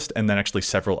top of the list, and then actually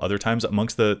several other times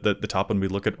amongst the top when we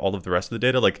look at all of the rest of the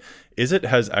data, like Izzet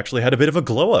has actually had a bit of a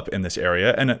glow-up in this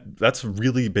area, and that's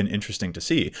really been interesting to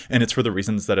see. And it's for the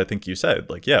reasons that I think you said.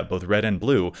 Like, yeah, both red and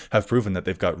blue have proven that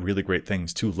they've got really great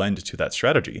things to lend to that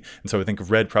strategy. And so I think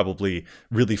red probably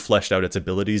really fleshed out its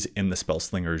abilities in the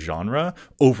spellslinger genre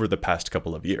over the past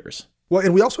couple of years. Well,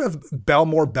 and we also have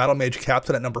Balmor Battlemage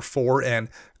Captain at number 4 and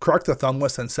Karak the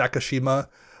Thumbless and Sakashima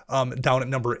down at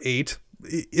number 8.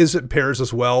 Izzet pairs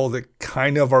as well that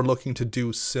kind of are looking to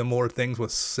do similar things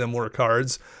with similar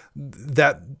cards.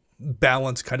 That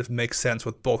balance kind of makes sense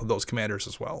with both of those commanders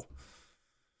as well.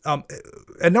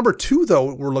 At number 2,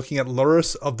 though, we're looking at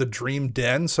Lurrus of the Dream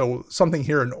Den, so something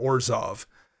here in Orzhov.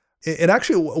 And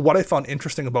actually, what I found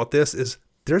interesting about this is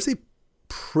there's a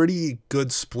pretty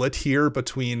good split here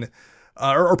between,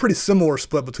 or pretty similar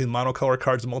split between monocolor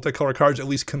cards and multicolor cards, at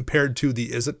least compared to the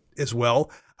Izzet as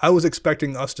well. I was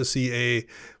expecting us to see a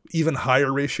even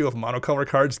higher ratio of monocolor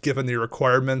cards, given the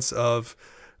requirements of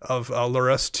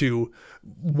Lurrus to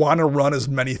want to run as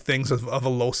many things of a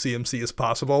low CMC as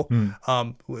possible.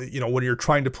 When you're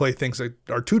trying to play things that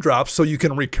are 2-drops, so you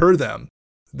can recur them.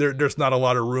 There's not a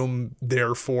lot of room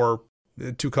there for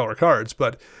 2-color cards,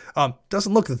 but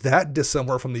doesn't look that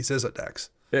dissimilar from these Izzet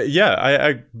decks. Yeah,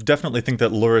 I definitely think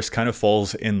that Lurrus kind of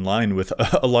falls in line with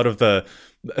a lot of the...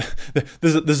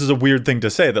 This is a weird thing to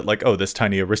say, that like, oh, this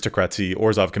tiny aristocracy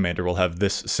Orzhov commander will have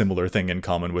this similar thing in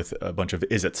common with a bunch of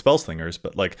Izzet spellslingers,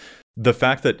 but like the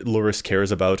fact that Lurrus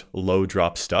cares about low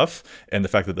drop stuff, and the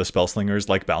fact that the spellslingers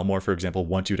like Balmor, for example,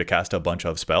 want you to cast a bunch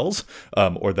of spells,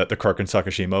 or that the Kark and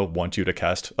Sakashima want you to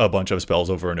cast a bunch of spells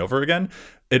over and over again,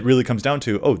 it really comes down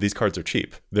to, oh, these cards are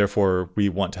cheap, therefore we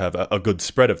want to have a good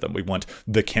spread of them. We want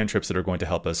the cantrips that are going to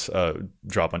help us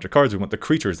draw a bunch of cards. We want the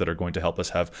creatures that are going to help us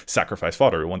have sacrifice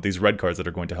fodder. We want these red cards that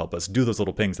are going to help us do those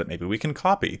little things that maybe we can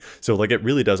copy. So like it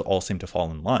really does all seem to fall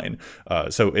in line.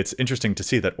 So it's interesting to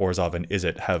see that Orzhov and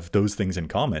Izzet have those things in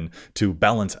common to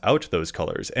balance out those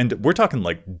colors. And we're talking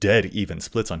like dead even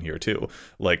splits on here too.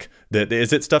 Like the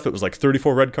Izzet stuff, it was like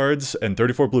 34 red cards and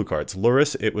 34 blue cards.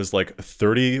 Lurrus, it was like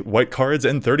 30 white cards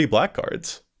and 30 black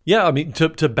cards. Yeah, I mean,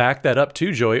 to back that up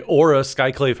too, Joey, Aura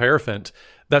Skyclave Hierophant,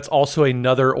 that's also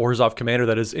another Orzhov commander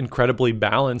that is incredibly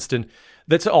balanced, and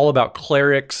that's all about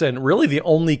clerics, and really the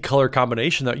only color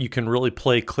combination that you can really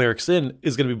play clerics in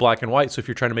is going to be black and white. So if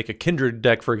you're trying to make a Kindred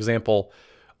deck, for example,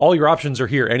 all your options are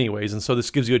here anyways, and so this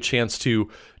gives you a chance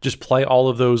to just play all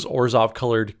of those Orzhov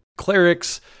colored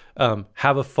clerics,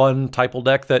 have a fun typal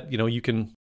deck that you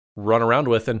can run around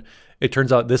with, and it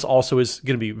turns out this also is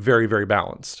going to be very, very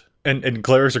balanced. And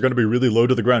clerics are going to be really low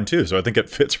to the ground too, so I think it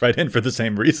fits right in for the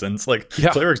same reasons. Like,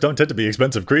 Clerics don't tend to be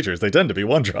expensive creatures; they tend to be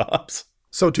 1-drops.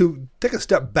 So to take a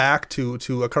step back to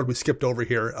a card we skipped over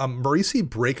here, Marisi,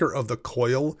 Breaker of the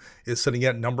Coil, is sitting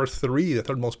at number 3, the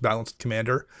third most balanced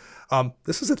commander.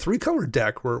 This is a 3-color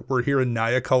deck. We're here in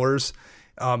Naya colors,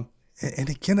 and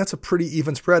again, that's a pretty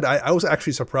even spread. I was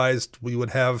actually surprised we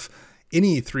would have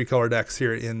any 3-color decks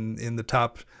here in the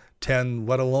top 10,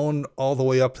 let alone all the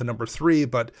way up to number 3,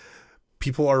 but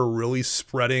people are really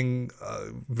spreading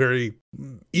very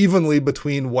evenly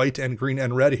between white and green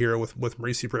and red here with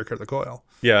Marisi, Breaker of the Coil.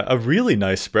 Yeah, a really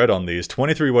nice spread on these.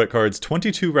 23 white cards,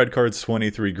 22 red cards,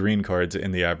 23 green cards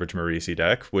in the average Marisi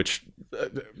deck, which,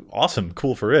 awesome,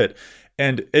 cool for it.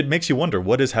 And it makes you wonder,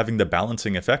 what is having the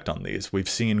balancing effect on these? We've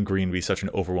seen green be such an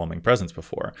overwhelming presence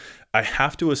before. I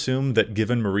have to assume that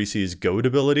given Marisi's goad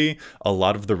ability, a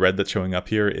lot of the red that's showing up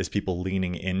here is people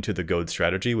leaning into the goad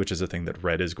strategy, which is a thing that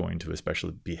red is going to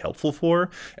especially be helpful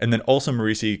for. And then also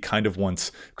Marisi kind of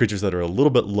wants creatures that are a little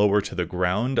bit lower to the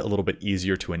ground, a little bit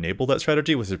easier to enable that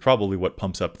strategy, which is probably what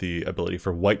pumps up the ability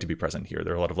for white to be present here.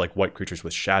 There are a lot of like white creatures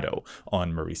with shadow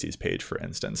on Marisi's page, for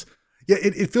instance. Yeah,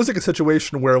 it feels like a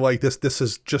situation where like this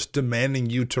is just demanding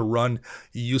you to run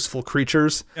useful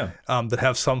creatures that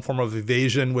have some form of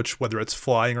evasion, which whether it's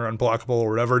flying or unblockable or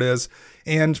whatever it is,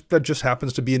 and that just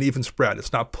happens to be an even spread.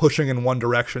 It's not pushing in one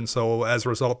direction, so as a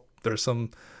result, there's some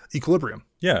equilibrium.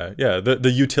 Yeah.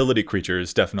 The utility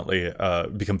creatures definitely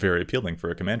become very appealing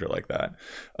for a commander like that.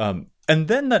 And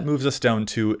then that moves us down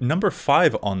to number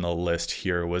 5 on the list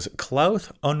here was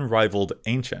Klauth Unrivaled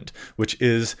Ancient, which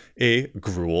is a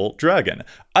Gruul dragon.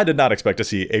 I did not expect to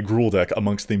see a Gruul deck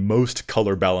amongst the most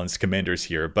color-balanced commanders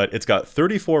here, but it's got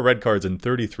 34 red cards and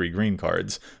 33 green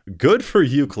cards. Good for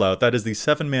you, Klauth. That is the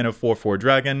 7-mana 4/4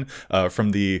 dragon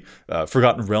from the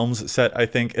Forgotten Realms set, I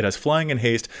think. It has flying and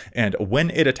haste, and when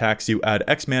it attacks, you add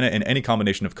X mana in any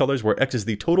combination of colors, where X is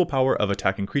the total power of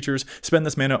attacking creatures. Spend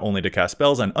this mana only to cast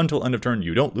spells, and until end of turn,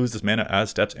 you don't lose this mana as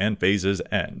steps and phases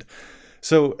end.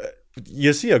 So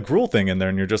you see a Gruul thing in there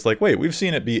and you're just like, wait, we've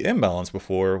seen it be imbalanced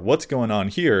before. What's going on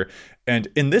here? And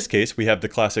in this case, we have the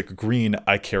classic green,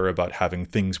 I care about having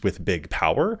things with big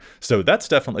power. So that's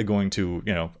definitely going to,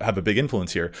 have a big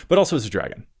influence here, but also it's a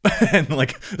dragon. And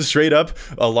like straight up,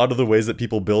 a lot of the ways that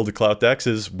people build Klauth decks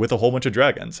is with a whole bunch of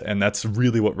dragons. And that's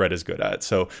really what red is good at.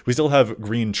 So we still have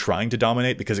green trying to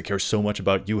dominate because it cares so much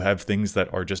about you have things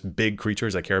that are just big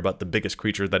creatures. I care about the biggest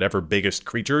creature that ever biggest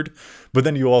creatured. But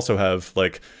then you also have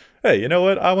like hey, you know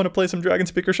what? I want to play some Dragon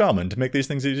Speaker Shaman to make these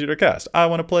things easier to cast. I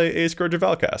want to play a Scourge of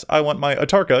Valcast. I want my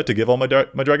Atarka to give all my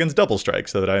dragons double strike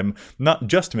so that I'm not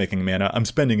just making mana, I'm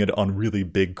spending it on really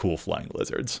big, cool flying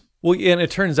lizards. Well, and it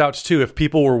turns out, too, if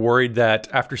people were worried that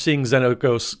after seeing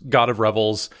Xenagos, God of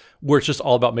Revels, where it's just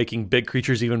all about making big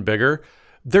creatures even bigger,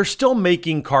 they're still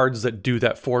making cards that do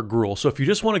that for Gruul. So if you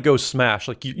just want to go smash,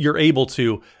 like you're able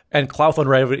to, and Clouth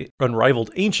Unrivaled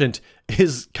Ancient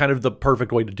is kind of the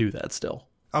perfect way to do that still.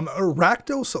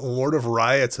 Rakdos, Lord of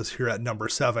Riots, is here at number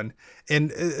 7.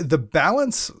 And the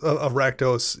balance of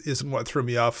Rakdos isn't what threw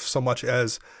me off so much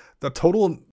as the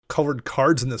total colored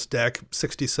cards in this deck,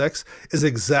 66, is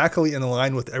exactly in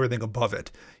line with everything above it.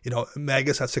 You know,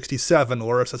 Magus at 67,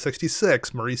 Loris at 66,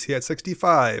 Marisi at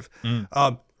 65.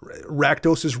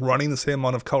 Rakdos is running the same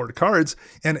amount of colored cards.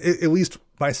 And at least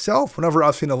myself, whenever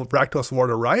I've seen a Rakdos Lord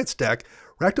of Riots deck,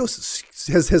 Rakdos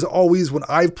has always, when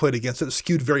I've played against it,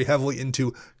 skewed very heavily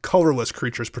into colorless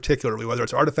creatures, particularly, whether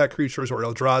it's artifact creatures or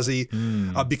Eldrazi.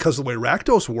 Because the way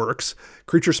Rakdos works,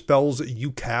 creature spells you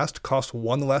cast cost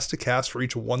 1 less to cast for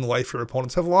each 1 life your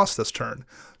opponents have lost this turn.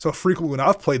 So frequently when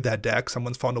I've played that deck,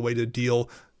 someone's found a way to deal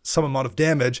some amount of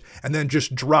damage and then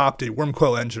just dropped a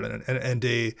Wormcoil Engine and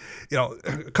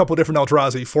a couple different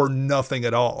Eldrazi for nothing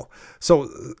at all. So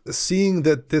seeing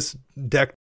that this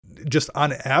deck just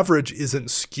on average isn't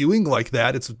skewing like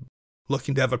that, it's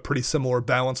looking to have a pretty similar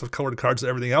balance of colored cards and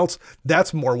everything else,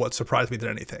 that's more what surprised me than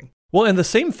anything. Well, and the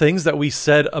same things that we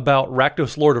said about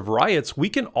Rakdos Lord of Riots, we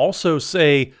can also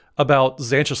say about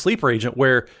Xantcha Sleeper Agent,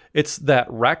 where it's that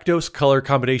Rakdos color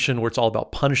combination where it's all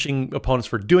about punishing opponents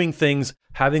for doing things,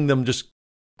 having them just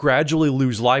gradually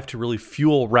lose life to really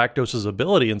fuel Rakdos'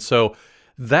 ability. And so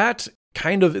that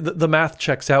kind of, the math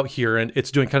checks out here, and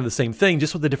it's doing kind of the same thing,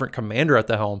 just with a different commander at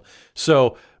the helm.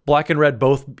 So black and red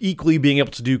both equally being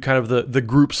able to do kind of the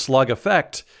group slug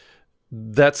effect.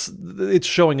 It's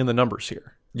showing in the numbers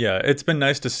here. Yeah, it's been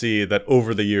nice to see that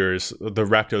over the years, the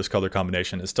Rakdos color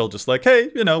combination is still just like, hey,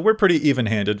 we're pretty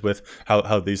even-handed with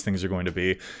how these things are going to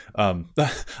be.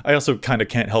 I also kind of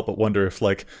can't help but wonder if,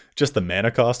 like, just the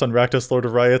mana cost on Rakdos Lord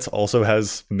of Riots also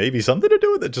has maybe something to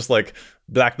do with it. Just like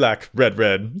black,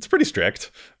 red. It's pretty strict.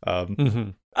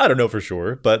 I don't know for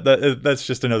sure, but that's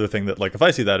just another thing that, like, if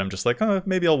I see that, I'm just like,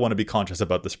 maybe I'll want to be conscious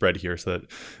about the spread here, so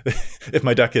that if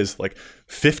my deck is like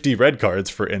 50 red cards,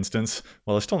 for instance,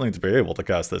 well, I still need to be able to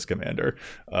cast this commander.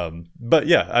 But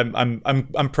yeah,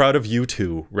 I'm proud of you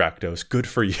too, Rakdos. Good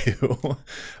for you.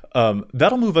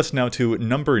 That'll move us now to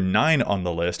number 9 on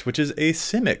the list, which is a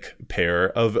Simic pair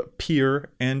of Peer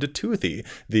and Toothy,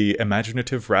 the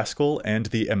imaginative rascal and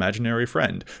the imaginary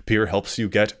friend. Peer helps you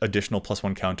get additional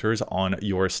 +1 counters on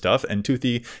your stuff, and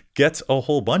Toothy gets a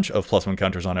whole bunch of +1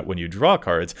 counters on it when you draw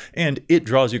cards, and it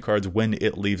draws you cards when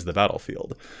it leaves the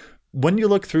battlefield. When you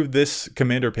look through this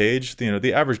commander page,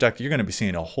 the average deck, you're going to be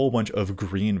seeing a whole bunch of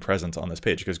green presence on this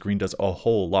page, because green does a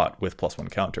whole lot with +1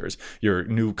 counters. Your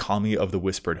new Kami of the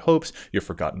Whispered Hopes, your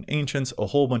Forgotten Ancients, a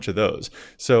whole bunch of those.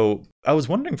 So I was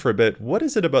wondering for a bit, what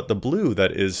is it about the blue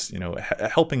that is,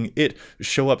 helping it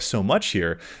show up so much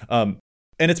here?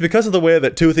 And it's because of the way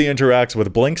that Toothy interacts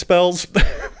with blink spells.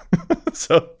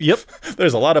 So, yep,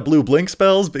 there's a lot of blue blink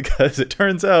spells, because it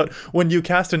turns out when you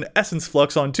cast an Essence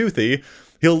Flux on Toothy,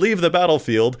 he'll leave the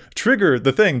battlefield, trigger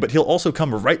the thing, but he'll also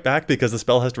come right back because the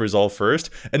spell has to resolve first,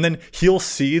 and then he'll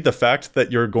see the fact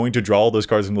that you're going to draw all those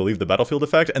cards and will leave the battlefield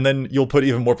effect, and then you'll put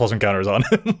even more +1 counters on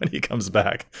him when he comes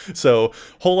back. So,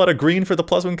 whole lot of green for the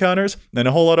 +1 counters, and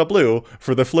a whole lot of blue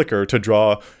for the flicker to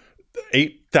draw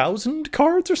 8,000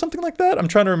 cards or something like that. I'm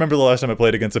trying to remember the last time I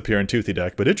played against a Peer and Toothy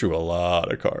deck, but it drew a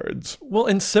lot of cards. Well,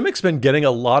 and Simic's been getting a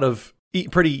lot of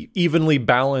pretty evenly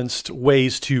balanced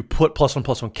ways to put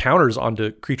 +1/+1 counters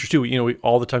onto creatures too.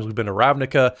 All the times we've been to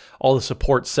Ravnica, all the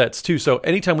support sets too. So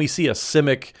anytime we see a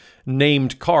Simic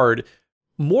named card,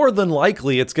 more than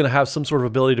likely it's going to have some sort of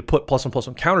ability to put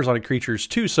 +1/+1 counters onto creatures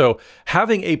too. So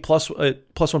having a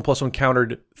 +1/+1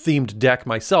 countered themed deck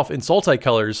myself in Sultai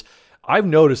colors, I've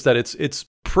noticed that it's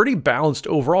pretty balanced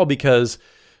overall, because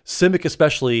Simic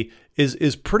especially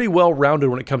is pretty well rounded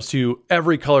when it comes to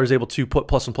every color is able to put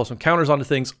 +1/+1 counters onto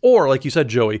things, or like you said,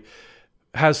 Joey,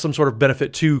 has some sort of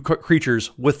benefit to creatures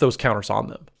with those counters on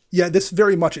them. Yeah, this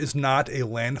very much is not a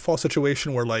landfall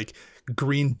situation where like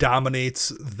green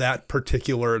dominates that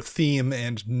particular theme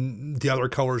and the other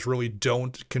colors really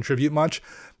don't contribute much.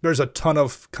 There's a ton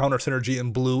of counter synergy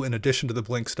in blue in addition to the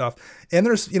blink stuff. And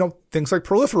there's, things like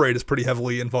Proliferate is pretty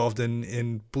heavily involved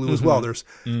in blue as well.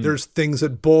 There's things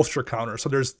that bolster counter. So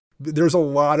there's a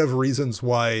lot of reasons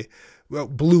why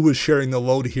blue is sharing the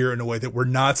load here in a way that we're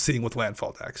not seeing with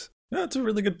landfall decks. That's a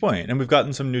really good point. And we've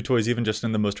gotten some new toys even just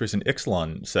in the most recent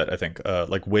Ixalan set, I think,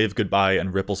 like Wave Goodbye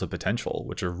and Ripples of Potential,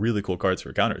 which are really cool cards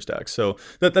for counters decks. So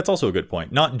that's also a good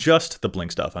point. Not just the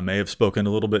Blink stuff. I may have spoken a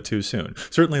little bit too soon.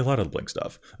 Certainly a lot of the Blink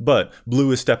stuff. But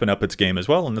blue is stepping up its game as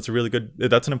well, and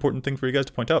that's an important thing for you guys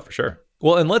to point out for sure.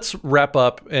 Well, and let's wrap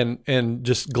up and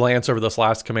just glance over this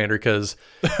last commander, because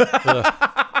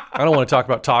I don't want to talk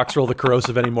about Toxrill the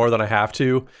Corrosive any more than I have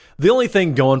to. The only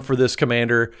thing going for this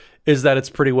commander is that it's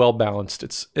pretty well balanced.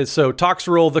 It's so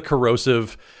Toxrill the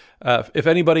Corrosive. If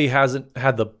anybody hasn't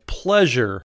had the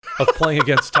pleasure of playing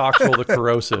against Toxrill the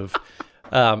Corrosive,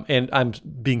 and I'm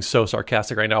being so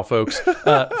sarcastic right now, folks.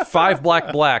 5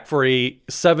 black for a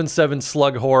 7/7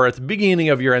 slug horror at the beginning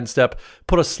of your end step.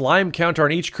 Put a slime counter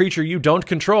on each creature you don't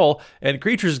control, and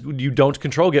creatures you don't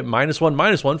control get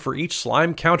 -1/-1 for each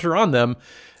slime counter on them.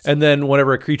 And then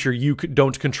whenever a creature you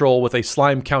don't control with a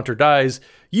slime counter dies,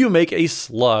 you make a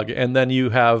slug, and then you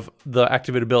have the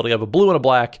activated ability of a blue and a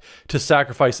black to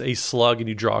sacrifice a slug, and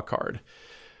you draw a card.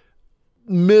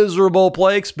 Miserable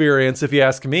play experience, if you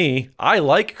ask me. I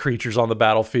like creatures on the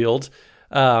battlefield,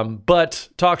 but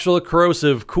Toxrill the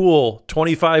Corrosive, cool.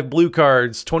 25 blue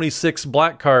cards, 26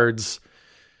 black cards.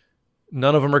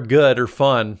 None of them are good or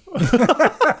fun.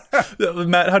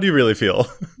 Matt, how do you really feel?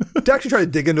 To actually try to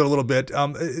dig into it a little bit,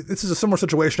 this is a similar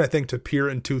situation, I think, to Pier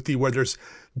and Toothy, where there's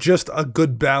just a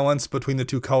good balance between the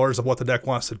two colors of what the deck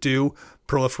wants to do.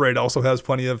 Proliferate also has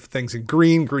plenty of things in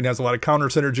green. Green has a lot of counter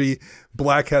synergy.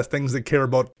 Black has things that care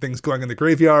about things going in the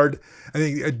graveyard. I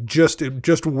think it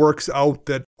just works out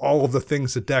that all of the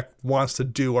things the deck wants to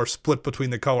do are split between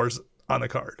the colors on the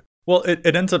card. Well,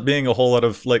 it ends up being a whole lot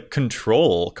of like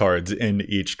control cards in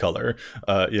each color.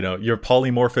 Your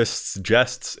Polymorphist's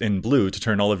Jests in blue to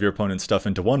turn all of your opponent's stuff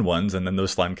into 1/1s, and then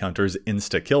those slime counters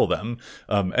insta-kill them.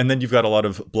 And then you've got a lot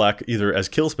of black either as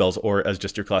kill spells or as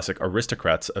just your classic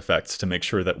Aristocrats effects to make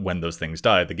sure that when those things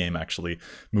die, the game actually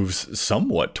moves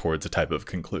somewhat towards a type of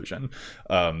conclusion.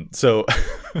 So...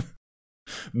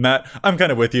 Matt, I'm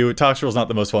kind of with you. Toxrill's not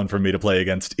the most fun for me to play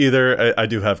against either. I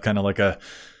do have kind of like a...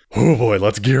 oh boy,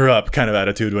 let's gear up kind of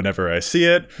attitude whenever I see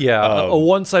it. Yeah, a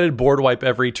one-sided board wipe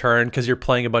every turn because you're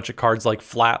playing a bunch of cards like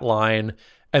Flatline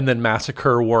and then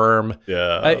Massacre Worm.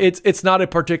 Yeah. It's not a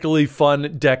particularly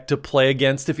fun deck to play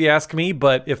against, if you ask me,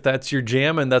 but if that's your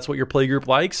jam and that's what your playgroup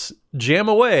likes, jam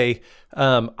away.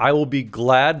 I will be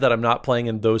glad that I'm not playing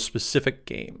in those specific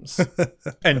games.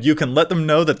 And you can let them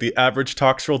know that the average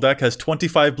Toxrill deck has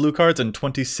 25 blue cards and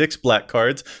 26 black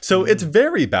cards, so it's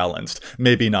very balanced.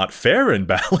 Maybe not fair and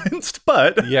balanced,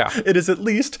 but yeah, it is at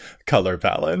least color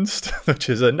balanced, which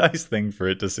is a nice thing for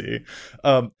it to see.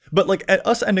 But like at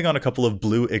us ending on a couple of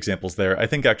blue examples there, I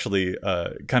think actually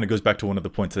kind of goes back to one of the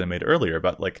points that I made earlier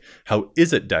about like how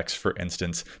Izzet decks, for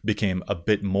instance, became a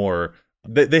bit more...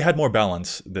 They had more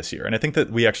balance this year. And I think that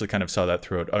we actually kind of saw that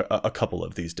throughout a couple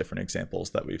of these different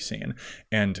examples that we've seen.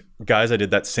 And guys, I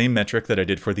did that same metric that I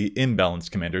did for the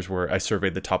imbalanced commanders, where I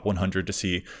surveyed the top 100 to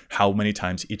see how many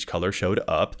times each color showed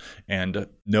up. And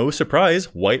no surprise,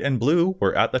 white and blue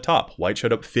were at the top. White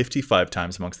showed up 55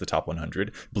 times amongst the top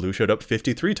 100. Blue showed up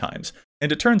 53 times.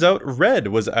 And it turns out red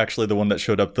was actually the one that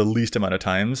showed up the least amount of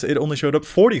times. It only showed up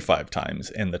 45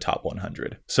 times in the top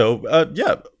 100. So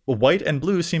yeah, white and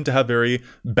blue seem to have very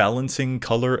balancing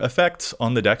color effects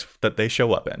on the decks that they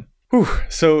show up in. Whew.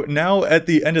 So now at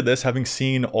the end of this, having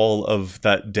seen all of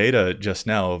that data just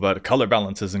now about color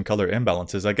balances and color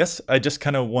imbalances, I guess I just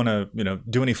kind of want to,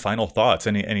 do any final thoughts,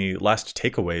 any last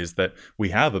takeaways that we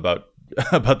have about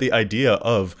the idea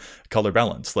of color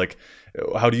balance. Like,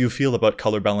 how do you feel about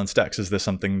color balanced decks? Is this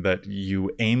something that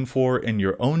you aim for in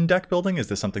your own deck building? Is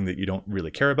this something that you don't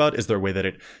really care about? Is there a way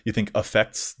that you think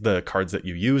affects the cards that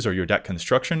you use or your deck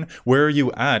construction? Where are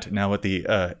you at now at the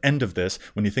end of this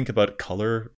when you think about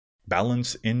color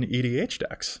balance in EDH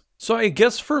decks? So I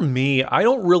guess for me, I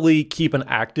don't really keep an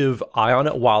active eye on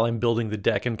it while I'm building the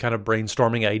deck and kind of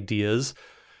brainstorming ideas.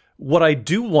 What I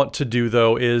do want to do,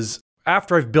 though, is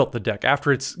after I've built the deck,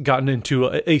 after it's gotten into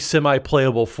a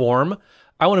semi-playable form,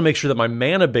 I want to make sure that my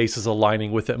mana base is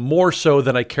aligning with it more so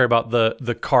than I care about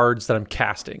the cards that I'm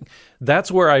casting.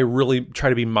 That's where I really try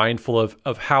to be mindful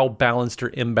of how balanced or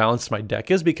imbalanced my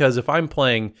deck is, because if I'm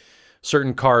playing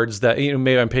certain cards that,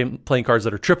 maybe I'm playing cards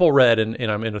that are triple red and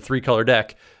I'm in a 3-color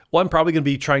deck, well, I'm probably going to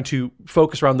be trying to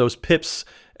focus around those pips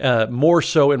more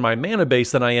so in my mana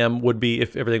base than I would be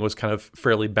if everything was kind of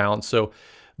fairly balanced. So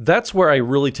that's where I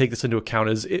really take this into account,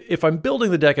 is if I'm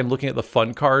building the deck and looking at the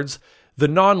fun cards, the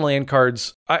non-land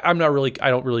cards, I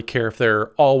don't really care if they're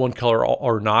all one color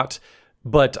or not,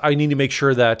 but I need to make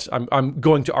sure that I'm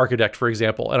going to Architect, for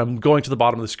example, and I'm going to the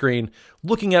bottom of the screen,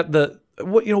 looking at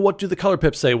what do the color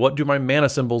pips say? What do my mana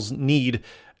symbols need?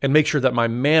 And make sure that my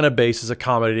mana base is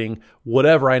accommodating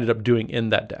whatever I ended up doing in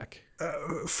that deck.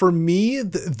 For me,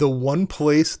 the one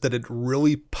place that it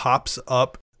really pops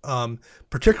up,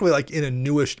 particularly like in a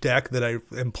newish deck that I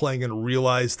am playing and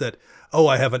realize that,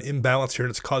 I have an imbalance here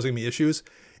and it's causing me issues,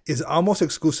 is almost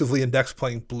exclusively in decks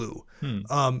playing blue.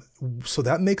 So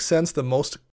that makes sense. The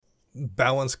most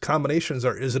balanced combinations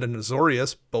are Izzet and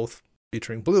Azorius, both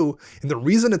featuring blue. And the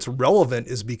reason it's relevant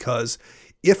is because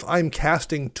if I'm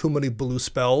casting too many blue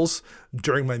spells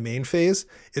during my main phase,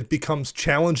 it becomes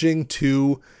challenging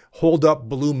to hold up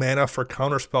blue mana for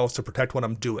counter spells to protect what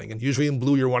I'm doing. And usually in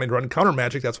blue, you're wanting to run counter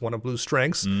magic. That's one of blue's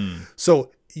strengths. So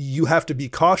you have to be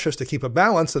cautious to keep a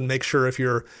balance and make sure if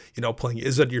you're, playing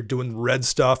Izzet, you're doing red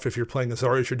stuff. If you're playing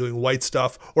Azorius, you're doing white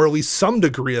stuff, or at least some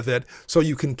degree of it, so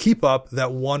you can keep up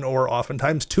that 1 or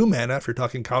oftentimes 2 mana if you're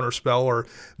talking counter spell or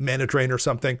mana drain or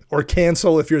something, or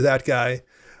cancel if you're that guy.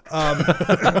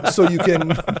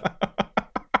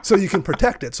 So you can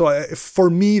protect it. So for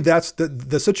me, that's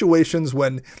the situations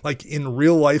when, like in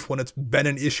real life, when it's been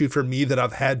an issue for me that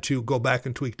I've had to go back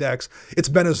and tweak decks. It's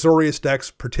been Azorius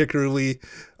decks particularly,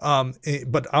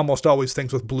 but almost always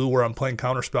things with blue where I'm playing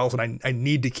counter spells, and I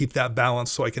need to keep that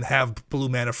balance so I can have blue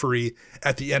mana free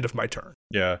at the end of my turn.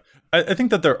 Yeah. I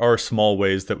think that there are small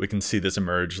ways that we can see this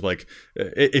emerge. Like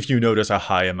if you notice a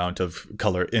high amount of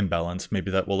color imbalance,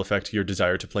 maybe that will affect your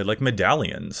desire to play like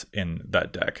medallions in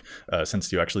that deck,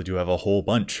 since you actually do have a whole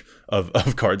bunch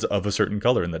of cards of a certain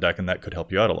color in the deck, and that could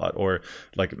help you out a lot. Or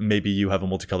like maybe you have a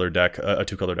multicolor deck, a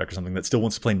 2-color deck or something that still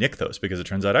wants to play Nykthos, because it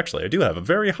turns out actually I do have a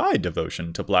very high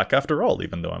devotion to black after all,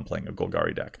 even though I'm playing a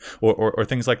Golgari deck, or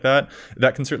things like that.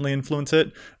 That can certainly influence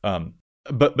it.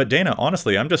 But Dana,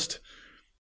 honestly, I'm just...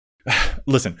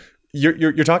 Listen,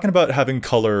 you're talking about having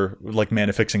color like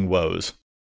mana fixing woes,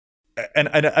 and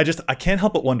I can't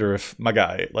help but wonder if, my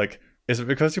guy, like, is it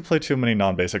because you play too many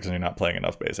non-basics and you're not playing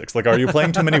enough basics? Like, are you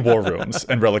playing too many war rooms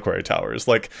and reliquary towers?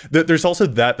 Like, there's also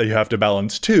that you have to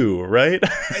balance too, right?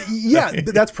 Yeah,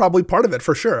 that's probably part of it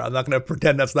for sure. I'm not going to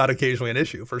pretend that's not occasionally an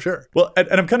issue for sure. Well,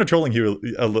 and I'm kind of trolling you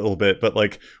a little bit, but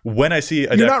like when I see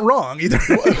you're not wrong either.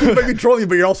 You might be trolling,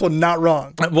 but you're also not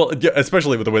wrong. Well, yeah,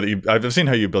 especially with the way that I've seen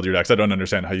how you build your decks. I don't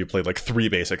understand how you play like 3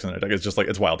 basics in a deck. It's just like,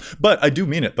 it's wild. But I do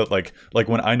mean it that like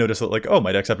when I notice that like,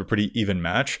 my decks have a pretty even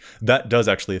match, that does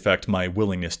actually affect my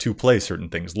willingness to play certain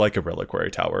things like a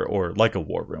reliquary tower or like a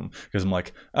war room, because I'm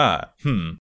like,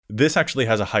 this actually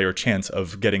has a higher chance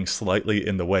of getting slightly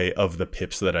in the way of the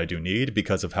pips that I do need,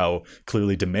 because of how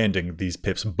clearly demanding these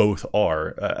pips both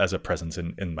are as a presence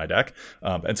in my deck.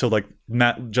 And so like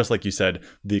Matt, just like you said,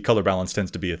 the color balance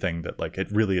tends to be a thing that like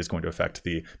it really is going to affect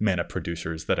the mana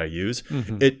producers that I use.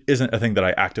 It isn't a thing that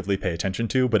I actively pay attention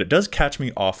to, but it does catch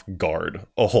me off guard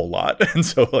a whole lot. And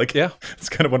so like, yeah, it's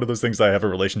kind of one of those things that I have a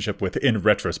relationship with in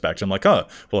retrospect. I'm like, well,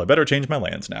 I better change my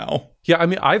lands now. Yeah, I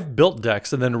mean, I've built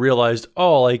decks and then realized,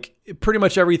 like pretty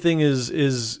much everything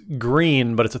is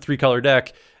green, but it's a 3-color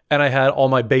deck. And I had all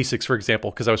my basics, for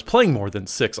example, because I was playing more than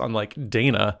 6, unlike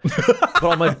Dana.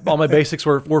 But all my basics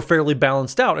were fairly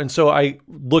balanced out. And so I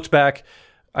looked back,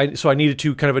 so I needed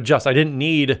to kind of adjust. I didn't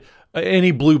need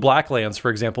any blue-black lands,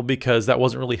 for example, because that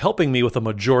wasn't really helping me with a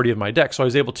majority of my deck. So I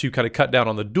was able to kind of cut down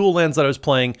on the dual lands that I was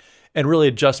playing and really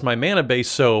adjust my mana base.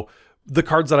 So the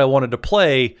cards that I wanted to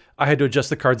play, I had to adjust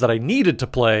the cards that I needed to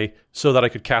play so that I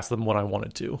could cast them when I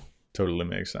wanted to. Totally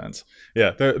makes sense.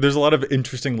 Yeah, there's a lot of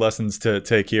interesting lessons to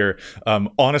take here.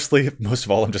 Honestly, most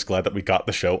of all, I'm just glad that we got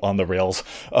the show on the rails.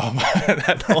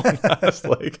 That long last,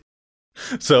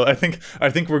 So I think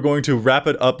we're going to wrap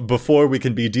it up before we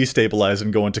can be destabilized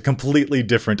and go into completely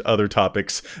different other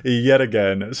topics yet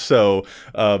again. So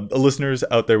listeners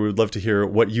out there, we would love to hear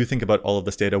what you think about all of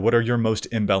this data. What are your most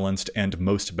imbalanced and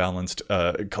most balanced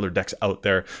color decks out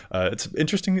there? It's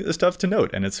interesting stuff to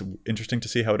note, and it's interesting to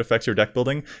see how it affects your deck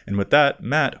building. And with that,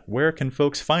 Matt, where can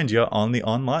folks find you on the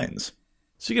onlines?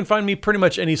 So you can find me pretty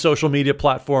much any social media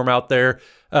platform out there.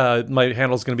 My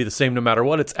handle is going to be the same no matter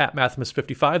what. It's at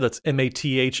Mathimus55. That's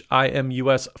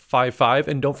Mathimus 55.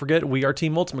 And don't forget, we are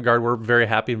Team Ultimate Guard. We're very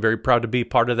happy and very proud to be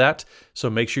part of that. So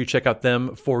make sure you check out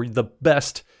them for the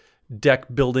best deck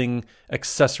building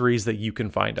accessories that you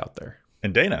can find out there.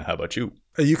 And Dana, how about you?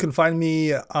 You can find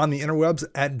me on the interwebs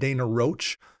at Dana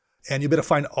Roach. And you better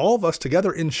find all of us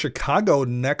together in Chicago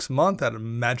next month at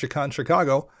MagicCon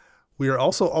Chicago. We are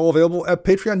also all available at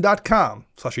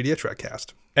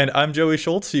patreon.com/EDHRECast. And I'm Joey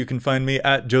Schultz. You can find me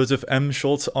at Joseph M.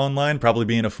 Schultz online, probably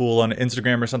being a fool on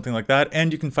Instagram or something like that.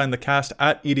 And you can find the cast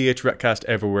at EDHRECast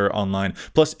everywhere online.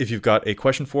 Plus, if you've got a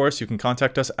question for us, you can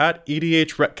contact us at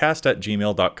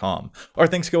EDHRECast@gmail.com. Our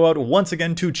thanks go out once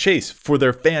again to Chase for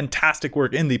their fantastic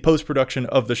work in the post-production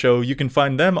of the show. You can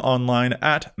find them online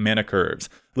at Mana Curves.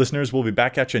 Listeners, we'll be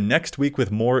back at you next week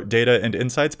with more data and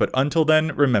insights. But until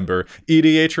then, remember,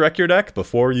 EDHREC your deck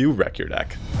before you wreck your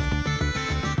deck.